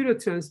do a Fourier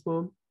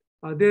transform,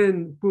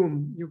 then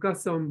boom, you got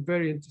some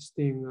very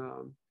interesting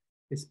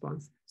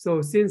response.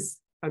 So since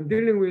I'm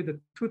dealing with a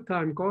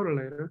 2-time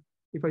correlator,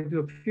 if I do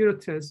a Fourier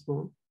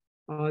transform,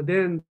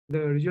 then the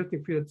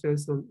resulting Fourier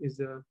transform is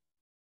a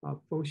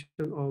function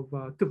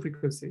of 2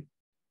 frequency,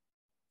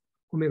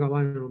 omega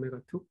 1 and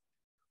omega 2.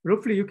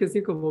 Roughly, you can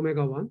think of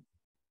omega 1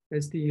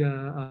 as the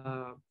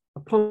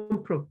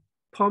pump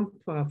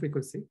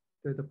frequency,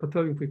 the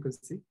perturbing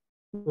frequency.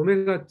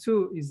 Omega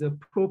 2 is a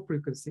probe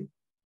frequency.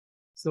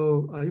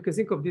 So you can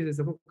think of this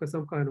as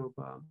some kind of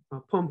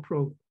pump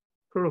probe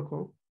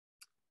protocol.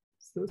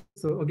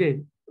 So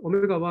again,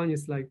 omega 1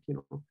 is like,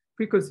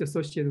 frequency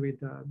associated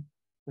with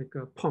like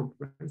a pump,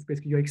 right? It's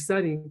basically you're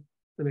exciting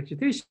some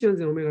excitations,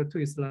 and omega 2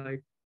 is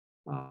like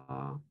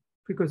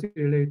frequency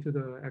related to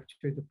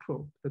the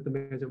probe, the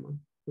measurement.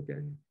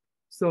 Okay,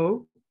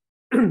 so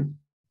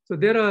so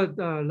there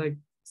are like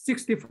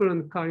 6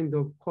 different kind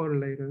of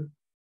correlators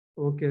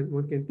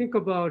one can think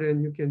about,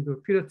 and you can do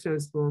a Fourier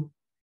transform,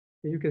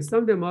 and you can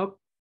sum them up.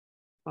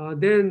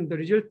 Then the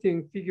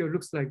resulting figure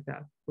looks like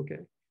that. Okay.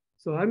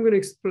 So I'm going to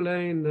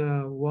explain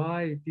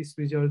why this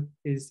result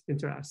is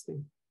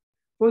interesting.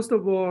 First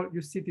of all,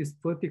 you see this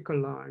vertical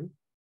line.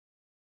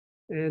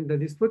 And the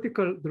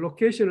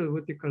location of the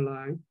vertical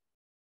line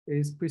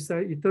is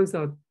precise. It turns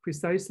out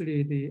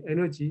precisely the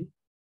energy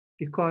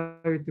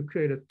required to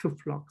create a 2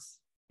 flux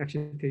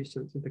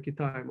excitations in the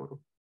Kitaev model.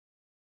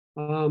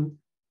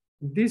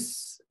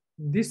 This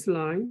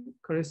line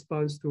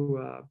corresponds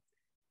to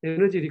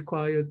energy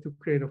required to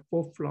create a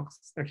 4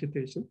 flux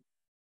excitation.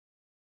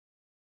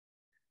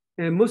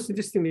 And most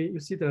interestingly, you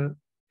see the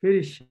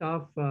very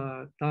sharp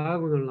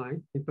diagonal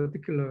line, in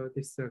particular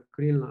this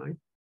green line,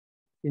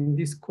 in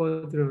this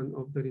quadrant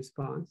of the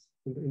response,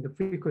 in the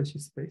frequency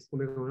space,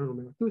 omega 1 and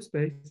omega 2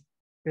 space.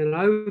 And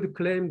I would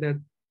claim that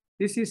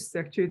this is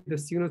actually the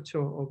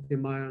signature of the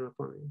Majorana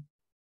fermion.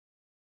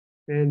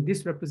 And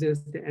this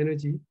represents the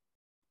energy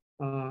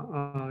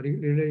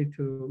related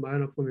to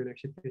Majorana fermion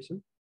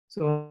excitation.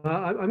 So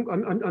I'm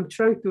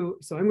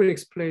going to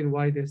explain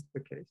why that's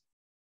the case.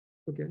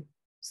 Okay.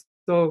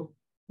 So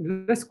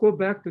let's go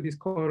back to this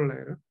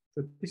correlator.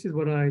 So this is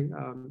what I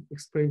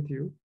explained to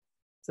you.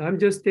 So I'm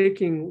just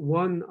taking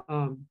one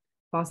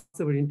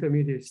possible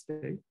intermediate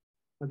state.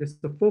 This is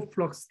the 4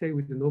 flux state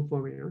with the no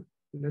fermion.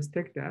 Let's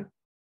take that.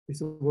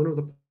 This is one of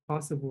the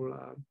possible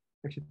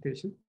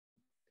excitation.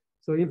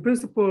 So in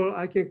principle,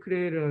 I can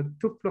create a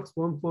 2 flux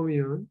 1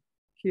 fermion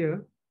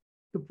here,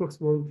 2 flux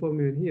 1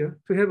 fermion here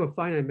to have a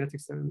finite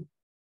matrix element.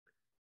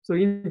 So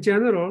in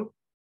general,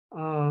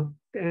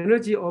 the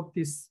energy of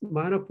this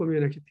Majorana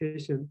fermion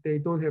excitation, they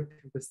don't have to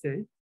be the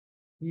same.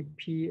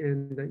 EP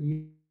and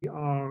the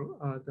ER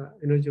are the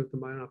energy of the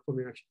Majorana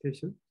fermion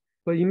excitation.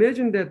 But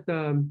imagine that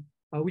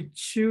we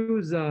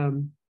choose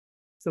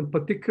some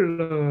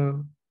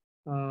particular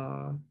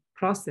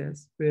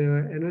process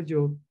where energy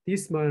of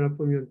this Majorana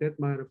fermion, that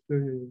Majorana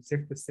fermion is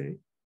exactly the same.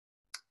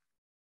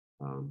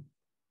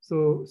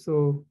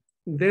 So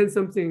then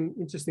something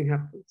interesting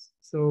happens.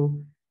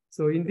 So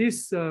in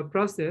this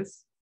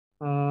process,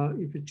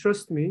 if you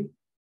trust me,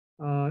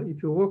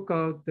 if you work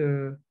out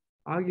the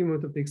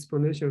argument of the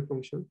exponential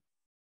function,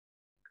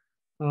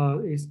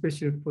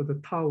 especially for the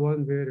tau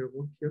 1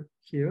 variable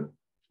here,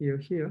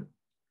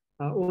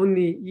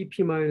 only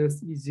EP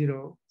minus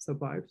E0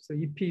 survives. So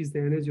EP is the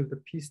energy of the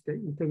P state,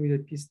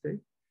 intermediate P state.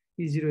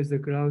 E0 is the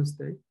ground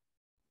state.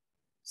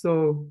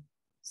 So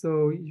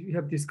you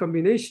have this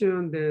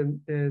combination,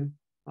 then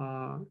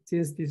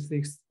since this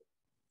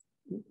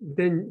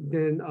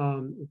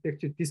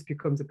actually this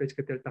becomes a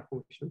basically delta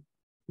function.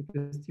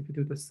 If you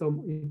do the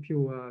sum, if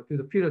you do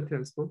the Fourier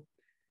transform,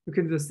 you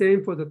can do the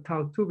same for the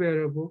tau2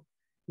 variable.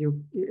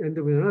 You end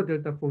up with another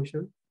delta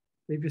function.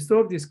 If you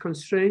solve this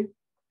constraint,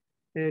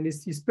 and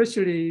it's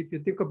especially if you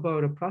think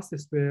about a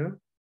process where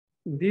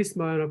this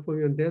Majorana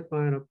fermion, that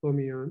Majorana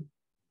fermion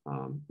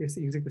is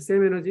exactly the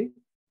same energy,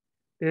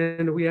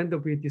 then we end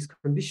up with this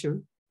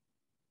condition.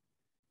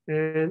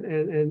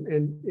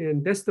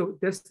 And that's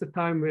the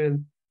time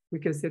when we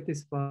can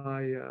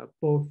satisfy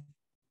both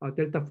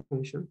delta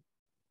function.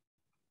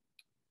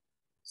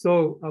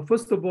 So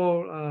first of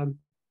all,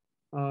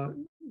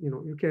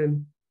 you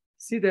can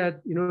see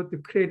that to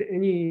create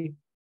any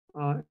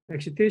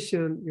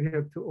excitation, you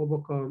have to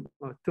overcome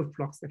two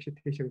flux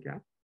excitation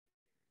gap.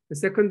 And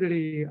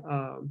secondly,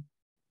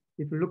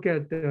 if you look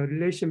at the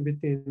relation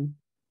between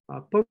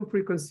pump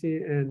frequency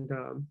and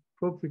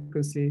probe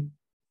frequency,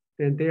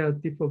 then they are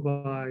differ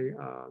by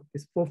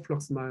this four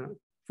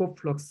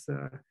flux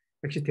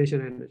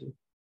excitation energy.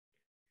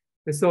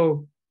 And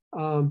so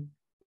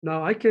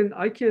now I can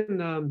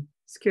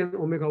scan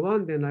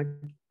omega-1,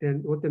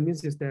 then what that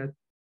means is that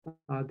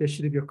there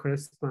should be a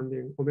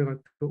corresponding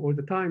omega-2 all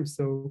the time.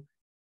 So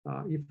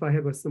if I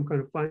have some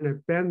kind of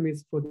finite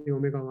bandwidth for the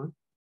omega-1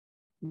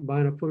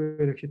 Majorana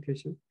fermion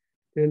excitation,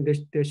 then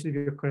there should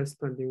be a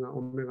corresponding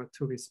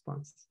omega-2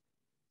 response.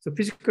 So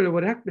physically,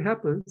 what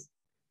happens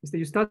is that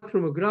you start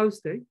from a ground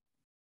state,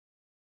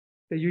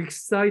 that you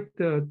excite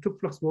the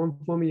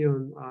 2-flux-1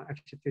 fermion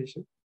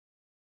excitation.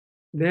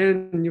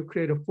 Then you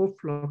create a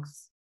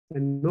 4-flux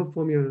and no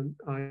fermion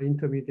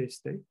intermediate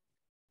state.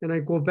 Then I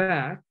go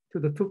back to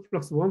the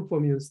 2-flux-1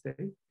 fermion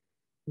state.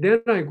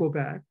 Then I go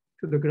back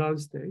to the ground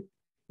state.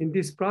 In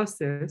this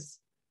process,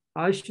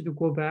 I should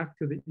go back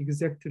to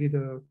exactly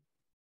the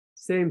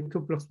same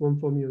 2-flux-1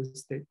 fermion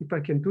state. If I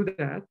can do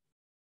that,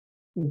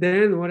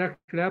 then what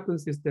actually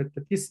happens is that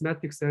this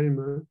matrix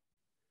element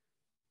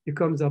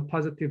becomes a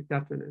positive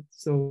definite.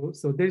 So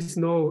there is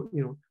no,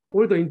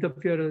 all the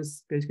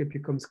interference basically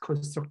becomes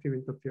constructive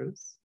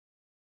interference.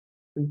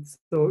 And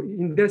so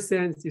in that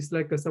sense, it's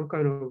like some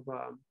kind of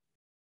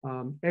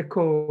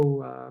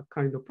echo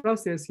kind of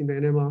process in the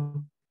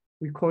NMR.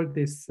 We call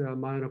this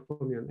Majorana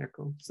fermion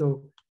echo.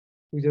 So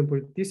for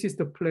example, this is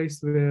the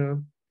place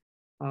where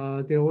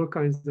there are all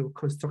kinds of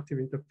constructive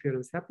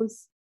interference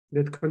happens.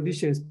 That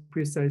condition is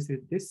precisely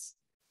this,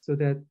 so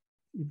that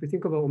if you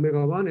think about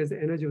omega-1 as the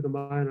energy of the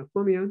Majorana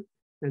fermion,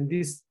 and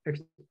this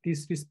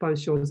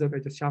response shows up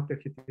as a sharp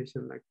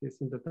excitation like this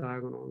in the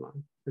diagonal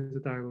line. There's a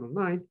diagonal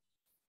line.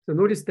 So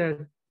notice that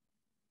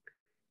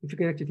if you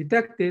can actually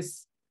detect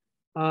this,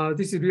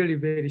 this is really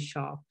very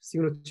sharp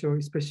signature,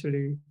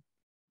 especially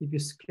if you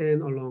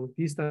scan along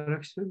this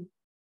direction.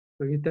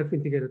 So you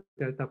definitely get a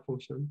delta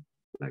function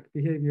like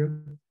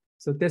behavior.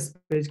 So that's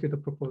basically the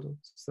proposal.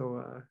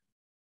 So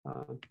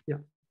yeah,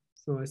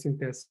 so I think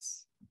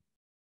that's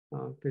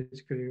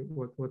basically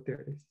what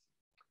there is.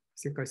 I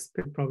think I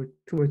spent probably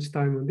too much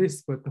time on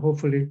this, but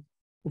hopefully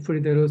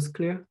that was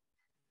clear.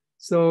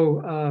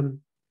 So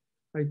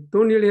I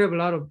don't really have a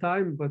lot of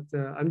time, but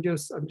I'm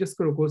just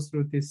going to go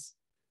through this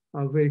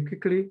very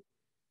quickly.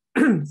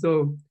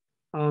 So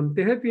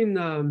there have been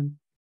a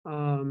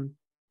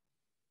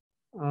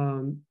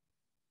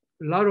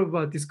lot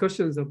of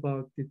discussions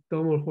about the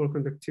thermal hole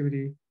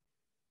conductivity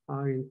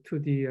into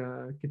the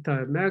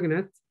Kitaev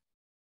magnet.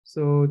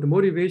 So the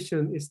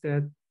motivation is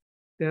that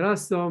there are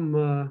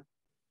some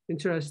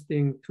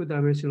interesting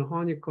two-dimensional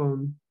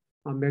honeycomb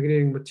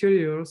magnetic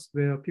materials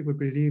where people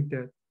believe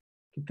that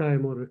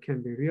Kitaev model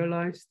can be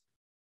realized.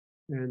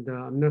 And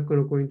I'm not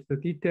going to go into the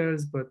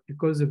details, but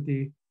because of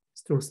the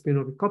strong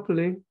spin-orbit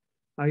coupling,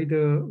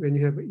 either when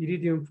you have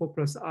iridium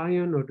 4+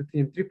 ion or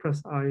ruthenium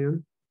 3+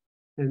 ion,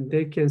 and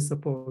they can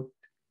support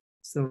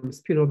some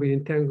spin-orbit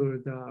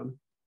entangled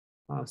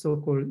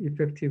so-called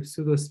effective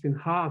pseudo-spin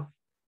half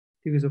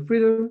degrees of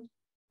freedom.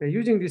 And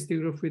using this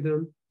degree of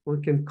freedom,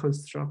 one can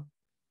construct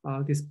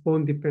this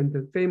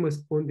famous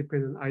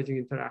bond-dependent Ising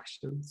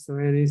interaction. So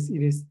it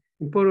is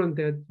important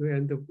that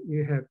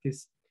you have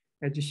this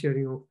edge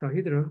sharing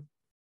octahedra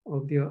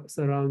of the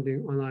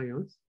surrounding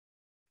anions.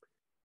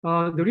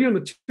 The real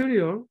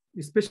material,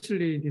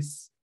 especially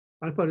this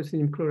alpha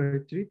ruthenium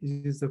chloride 3,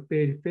 this is a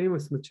very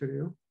famous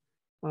material.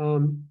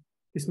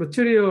 This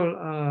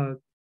material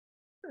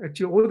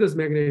actually orders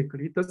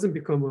magnetically. It doesn't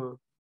become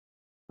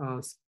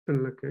a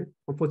spin liquid,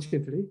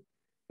 unfortunately.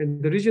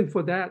 And the reason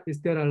for that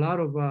is there are a lot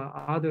of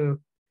other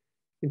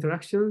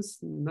interactions,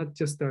 not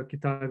just the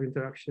Kitaev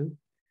interaction.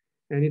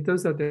 And it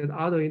turns out that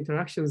other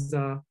interactions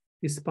are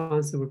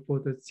responsible for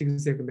the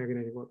zigzag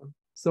magnetic model.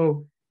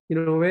 So in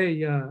a way,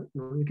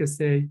 you can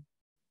say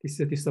this is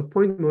a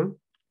disappointment.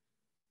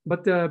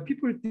 But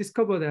people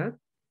discover that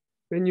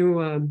when you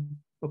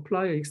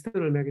apply an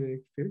external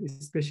magnetic field,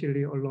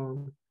 especially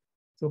along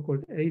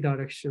so-called A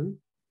direction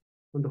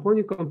on the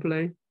honeycomb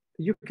plane,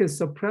 you can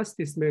suppress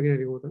this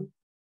magnetic order.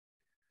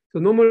 So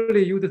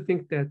normally you would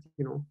think that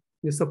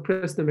you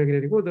suppress the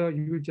magnetic order,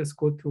 you just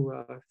go to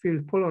a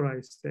field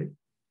polarized state.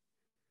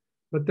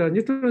 But the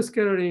neutron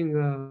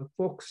scattering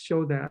folks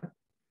show that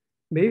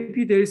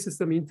maybe there is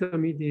some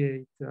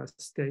intermediate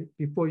state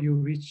before you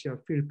reach a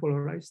field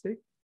polarized state.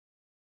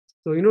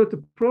 So in order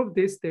to prove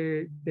this,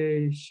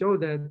 they show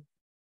that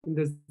in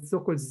the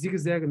so-called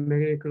zigzag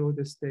magnetic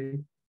order state,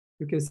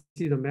 you can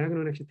see the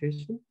magnon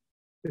excitation.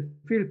 The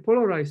field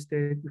polarized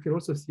state, you can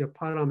also see a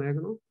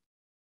paramagnon.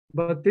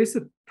 But there's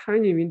a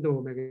tiny window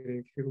of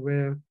magnetic field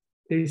where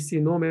they see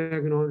no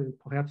magnon and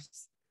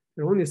perhaps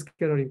they're only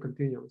scattering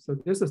continuum. So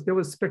there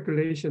was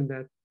speculation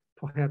that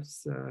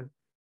perhaps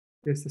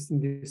in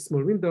this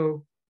small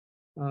window,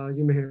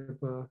 you may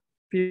have a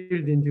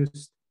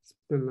field-induced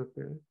spin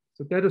layer.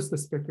 So that was the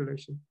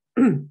speculation.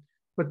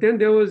 But then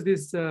there was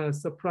this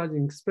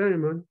surprising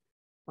experiment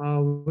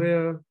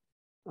where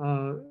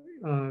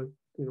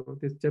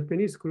this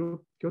Japanese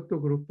group, Kyoto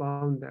group,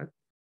 found that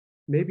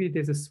maybe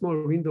there's a small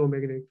window of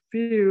magnetic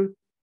field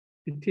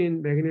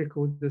between magnetic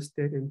order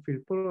state and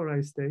field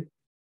polarized state.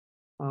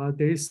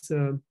 They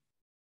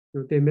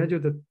measure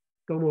the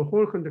thermal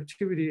Hall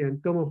conductivity,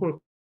 and thermal Hall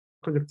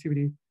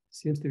conductivity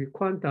seems to be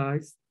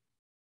quantized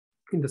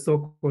in the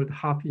so-called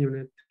half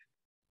unit,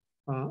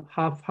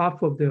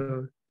 half of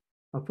the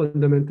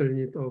fundamental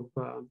unit of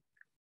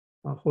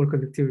Hall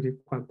conductivity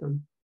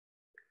quantum.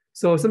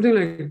 So something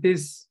like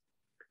this,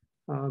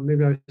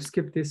 maybe I'll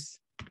skip this.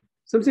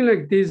 Something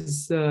like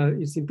this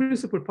is in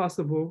principle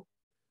possible.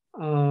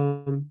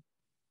 In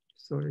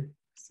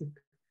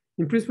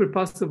principle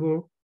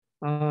possible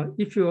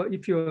if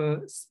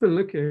your spin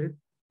liquid,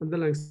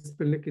 underlying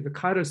spin liquid, the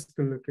chiral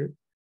spin liquid,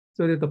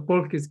 so that the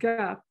bulk is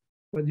gapped,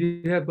 but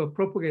you have a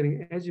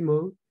propagating edge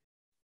mode,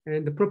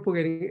 and the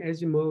propagating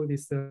edge mode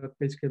is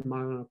basically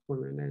Majorana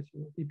fermion edge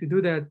mode. If you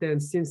do that, then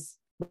since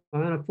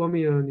Majorana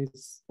fermion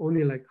is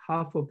only like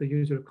half of the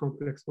usual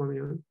complex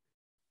fermion,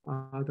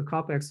 the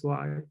kappa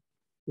XY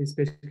is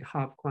basically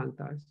half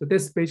quantized. So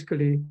that's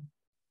basically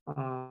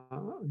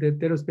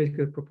that was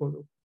basically the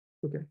proposal.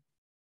 Okay.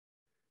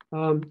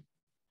 I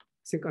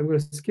think I'm going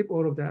to skip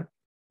all of that.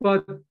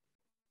 But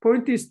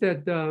point is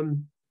that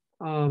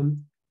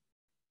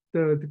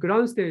the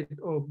ground state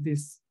of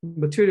this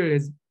material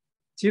is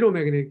zero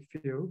magnetic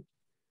field.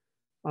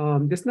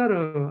 That's not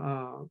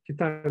a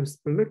Kitaev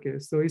spin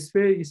liquid. So it's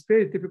very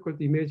difficult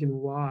to imagine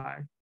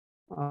why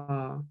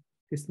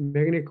this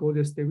magnetic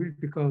order state will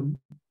become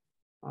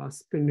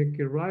spin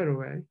liquid right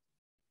away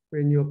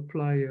when you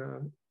apply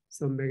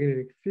some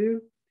magnetic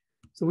field.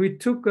 So we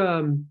took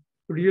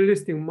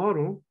realistic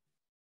model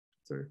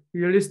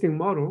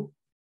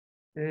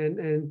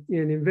and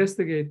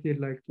investigated,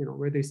 like,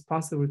 whether it's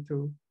possible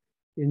to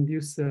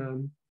induce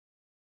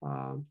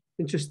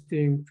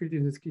interesting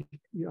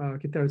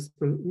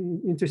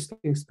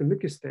interesting spin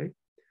liquid state.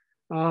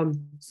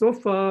 So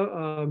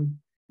far,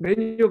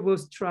 many of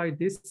us tried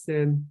this,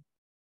 and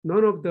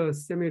none of the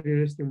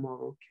semi-realistic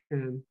model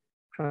can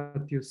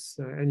produce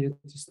any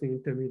interesting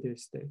intermediate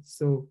state.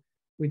 So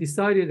we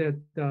decided that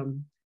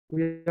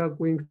we are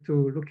going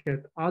to look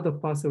at other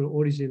possible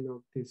origin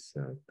of this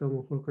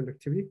thermal Hall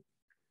conductivity.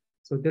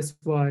 So that's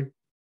why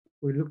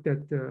we looked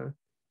at the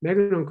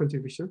magnon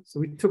contribution. So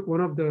we took one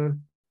of the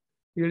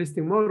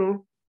realistic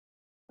model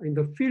in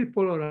the field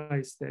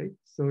polarized state.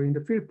 So in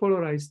the field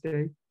polarized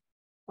state,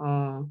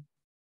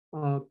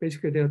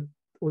 basically there are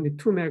only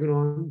two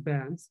magnon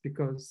bands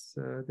because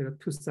there are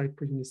two side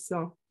position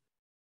itself.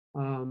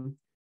 We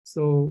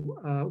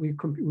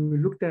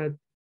looked at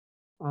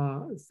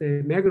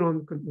say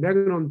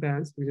magnon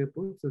bands, for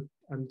example. So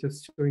I'm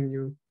just showing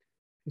you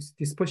this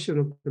dispersion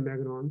of the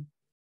magnon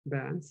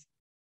bands.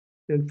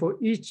 Then for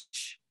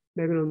each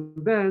magnon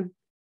band,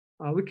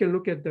 we can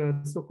look at the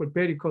so-called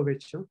Berry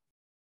curvature,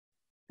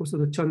 also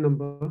the Chern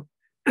number.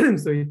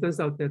 So it turns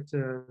out that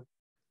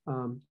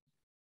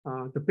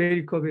the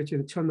Berry curvature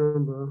and the Chern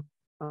number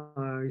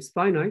is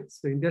finite.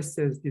 So in that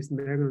sense, these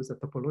magnons are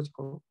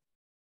topological.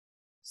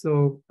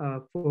 So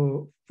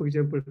for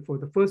example, for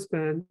the first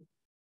band,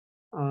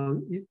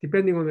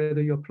 depending on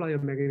whether you apply a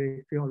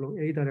magnetic field along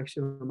A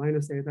direction or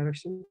minus A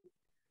direction,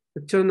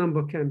 the Chern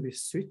number can be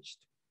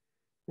switched.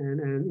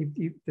 And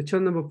if the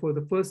Chern number for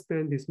the first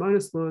band is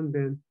 -1,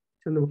 then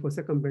Chern number for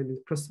second band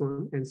is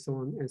 +1, and so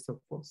on and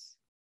so forth.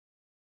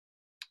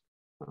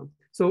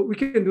 So we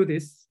can do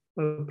this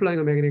applying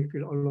a magnetic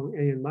field along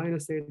A and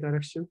minus A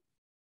direction.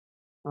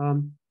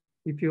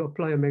 If you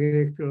apply a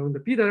magnetic field along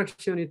the B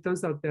direction, it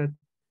turns out that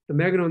the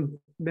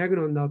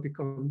magnon now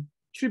become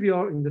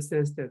trivial in the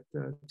sense that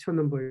the Chern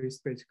number is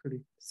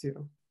basically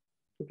 0.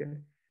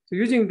 Okay, so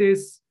using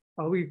this,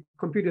 we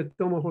computed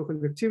thermal Hall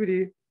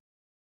conductivity,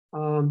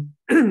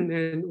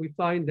 and we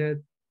find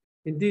that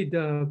indeed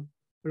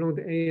along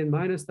the A and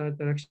minus that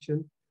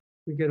direction,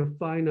 we get a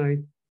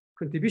finite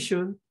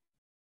contribution,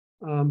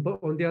 but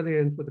on the other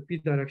hand, for the B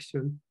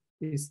direction,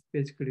 is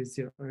basically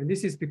 0. And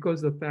this is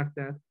because of the fact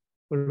that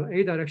for the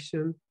A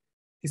direction,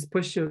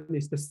 dispersion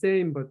is the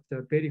same, but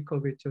the Berry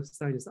curvature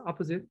sign is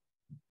opposite.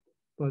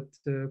 But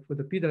for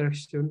the B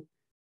direction,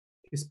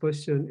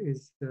 dispersion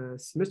is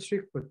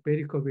symmetric, but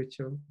Berry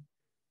curvature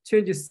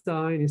changes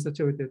sign in such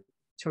a way that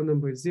Chern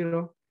number is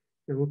 0.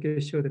 And we can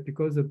show that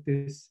because of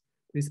this,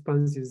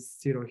 response is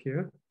 0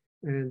 here.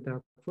 And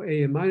for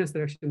A and minus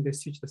direction, they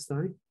switch the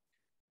sign.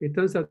 It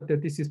turns out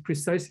that this is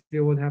precisely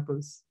what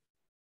happens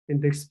in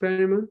the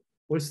experiment.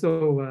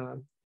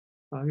 Also,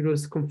 it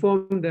was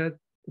confirmed that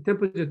the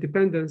temperature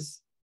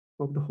dependence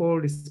of the whole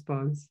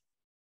response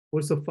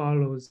also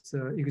follows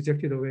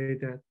exactly the way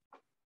that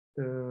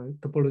the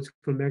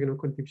topological magnon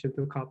contribution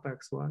to kappa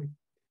xy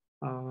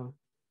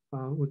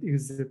would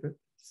exhibit.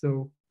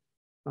 So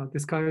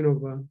this kind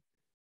of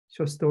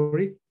short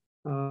story.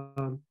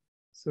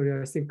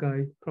 Sorry, I think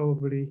I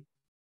probably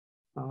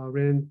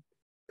ran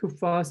too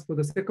fast for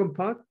the second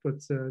part, but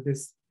this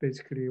is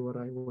basically what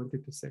I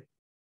wanted to say.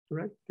 All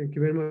right, thank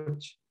you very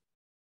much.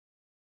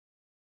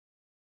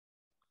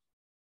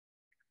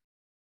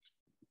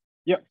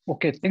 Yeah,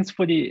 okay, thanks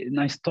for the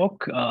nice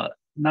talk.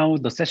 Now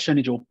the session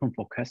is open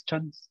for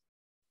questions.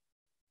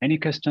 Any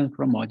questions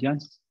from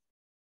audience?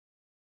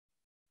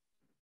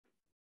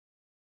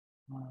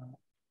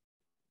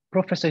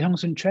 Professor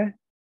Hyung-Sun Choi?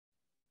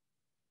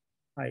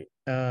 Hi,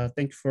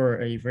 thank you for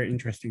a very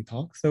interesting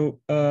talk. So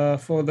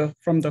from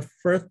the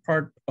first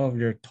part of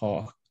your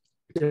talk,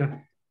 yeah,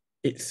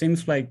 it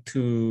seems like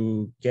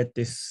to get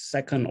this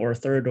second or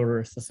third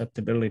order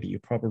susceptibility, you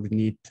probably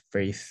need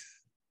very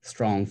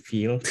strong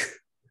field.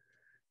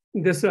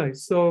 That's right.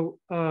 So,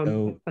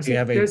 so I do you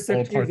have a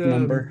ballpark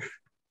number?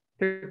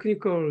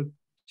 Technical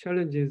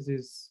challenges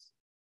is,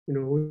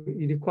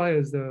 it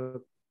requires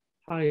the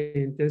high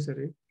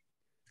intensity.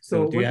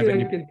 So one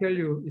thing I can tell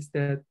you is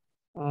that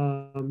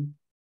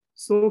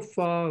so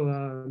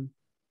far,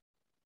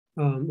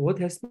 what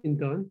has been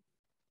done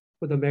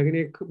for the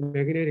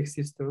magnetic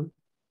system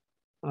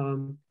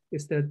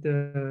is that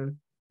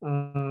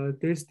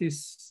there's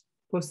this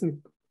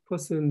person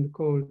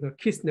called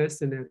Keith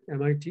Nelson at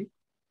MIT.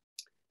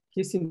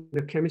 He's in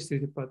the chemistry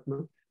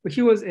department, but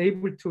he was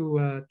able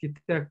to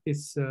detect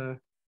this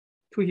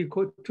 2D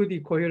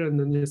coherent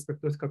nonlinear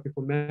spectroscopy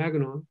for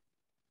magnon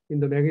in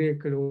the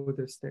magnetically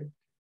ordered state.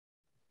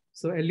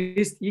 So at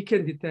least he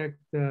can detect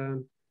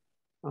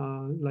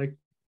like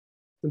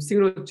some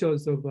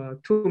signatures of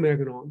 2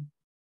 magnon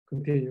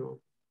continuum.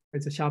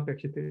 It's a sharp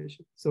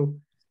excitation. So,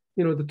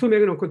 the 2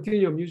 magnon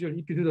continuum, usually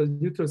if you do the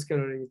neutron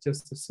scattering, it's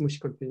just a smush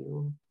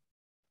continuum.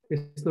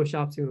 There's no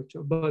sharp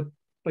signature. But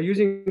by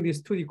using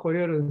this 2D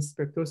coherent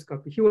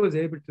spectroscopy, he was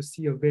able to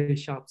see a very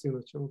sharp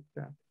signature of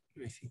that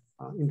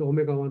in the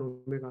omega-1,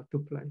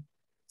 omega-2 plane.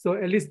 So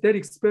at least that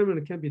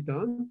experiment can be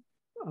done,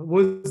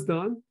 was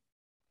done.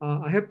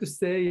 I have to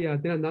say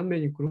there are not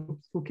many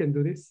groups who can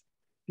do this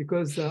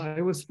because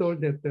I was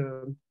told that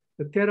the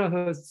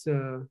terahertz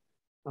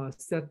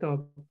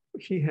setup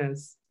he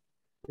has,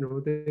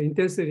 the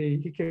intensity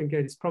he can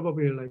get is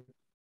probably like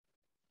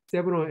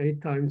 7 or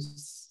 8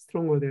 times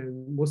stronger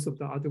than most of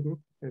the other group,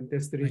 and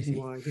that's the reason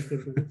why he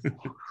can do this.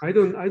 I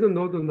don't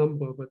know the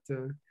number, but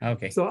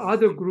okay. So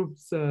other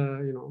groups, they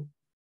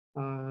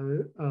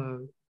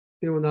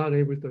were not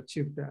able to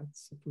achieve that,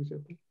 so, for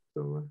example.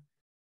 So,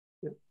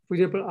 yeah. For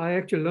example, I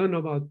actually learned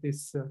about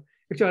this.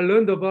 I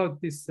learned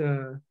about this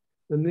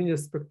nonlinear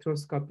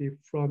spectroscopy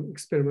from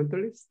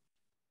experimentalists.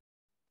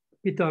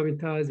 Peter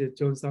Armitage at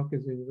Johns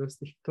Hopkins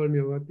University, he told me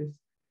about this.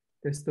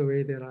 That's the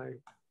way that I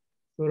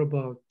thought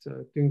about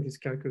doing this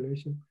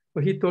calculation.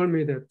 But he told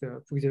me that,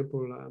 for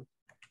example,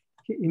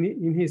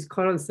 in his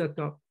current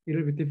setup, it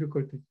will be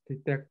difficult to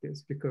detect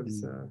this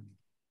because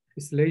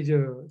his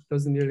laser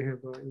doesn't really have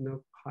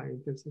enough high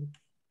intensity.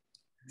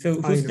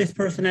 So who's this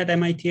person at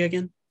MIT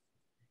again?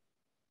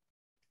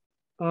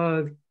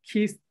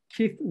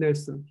 Keith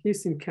Nelson.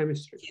 He's in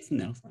chemistry. Keith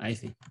Nelson, I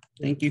see.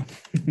 Thank you.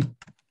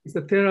 He's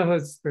a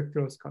terahertz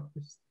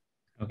spectroscopist.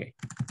 Okay.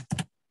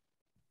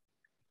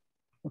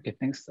 Okay,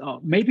 thanks.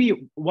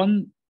 Maybe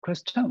one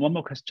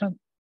more question.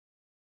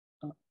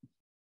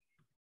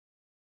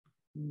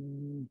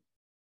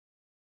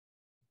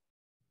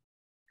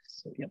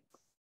 So yeah.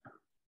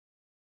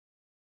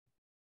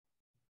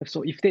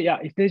 So if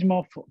there's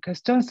more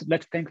questions,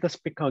 let's thank the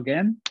speaker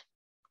again.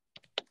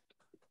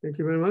 Thank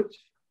you very much.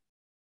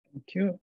 Thank you.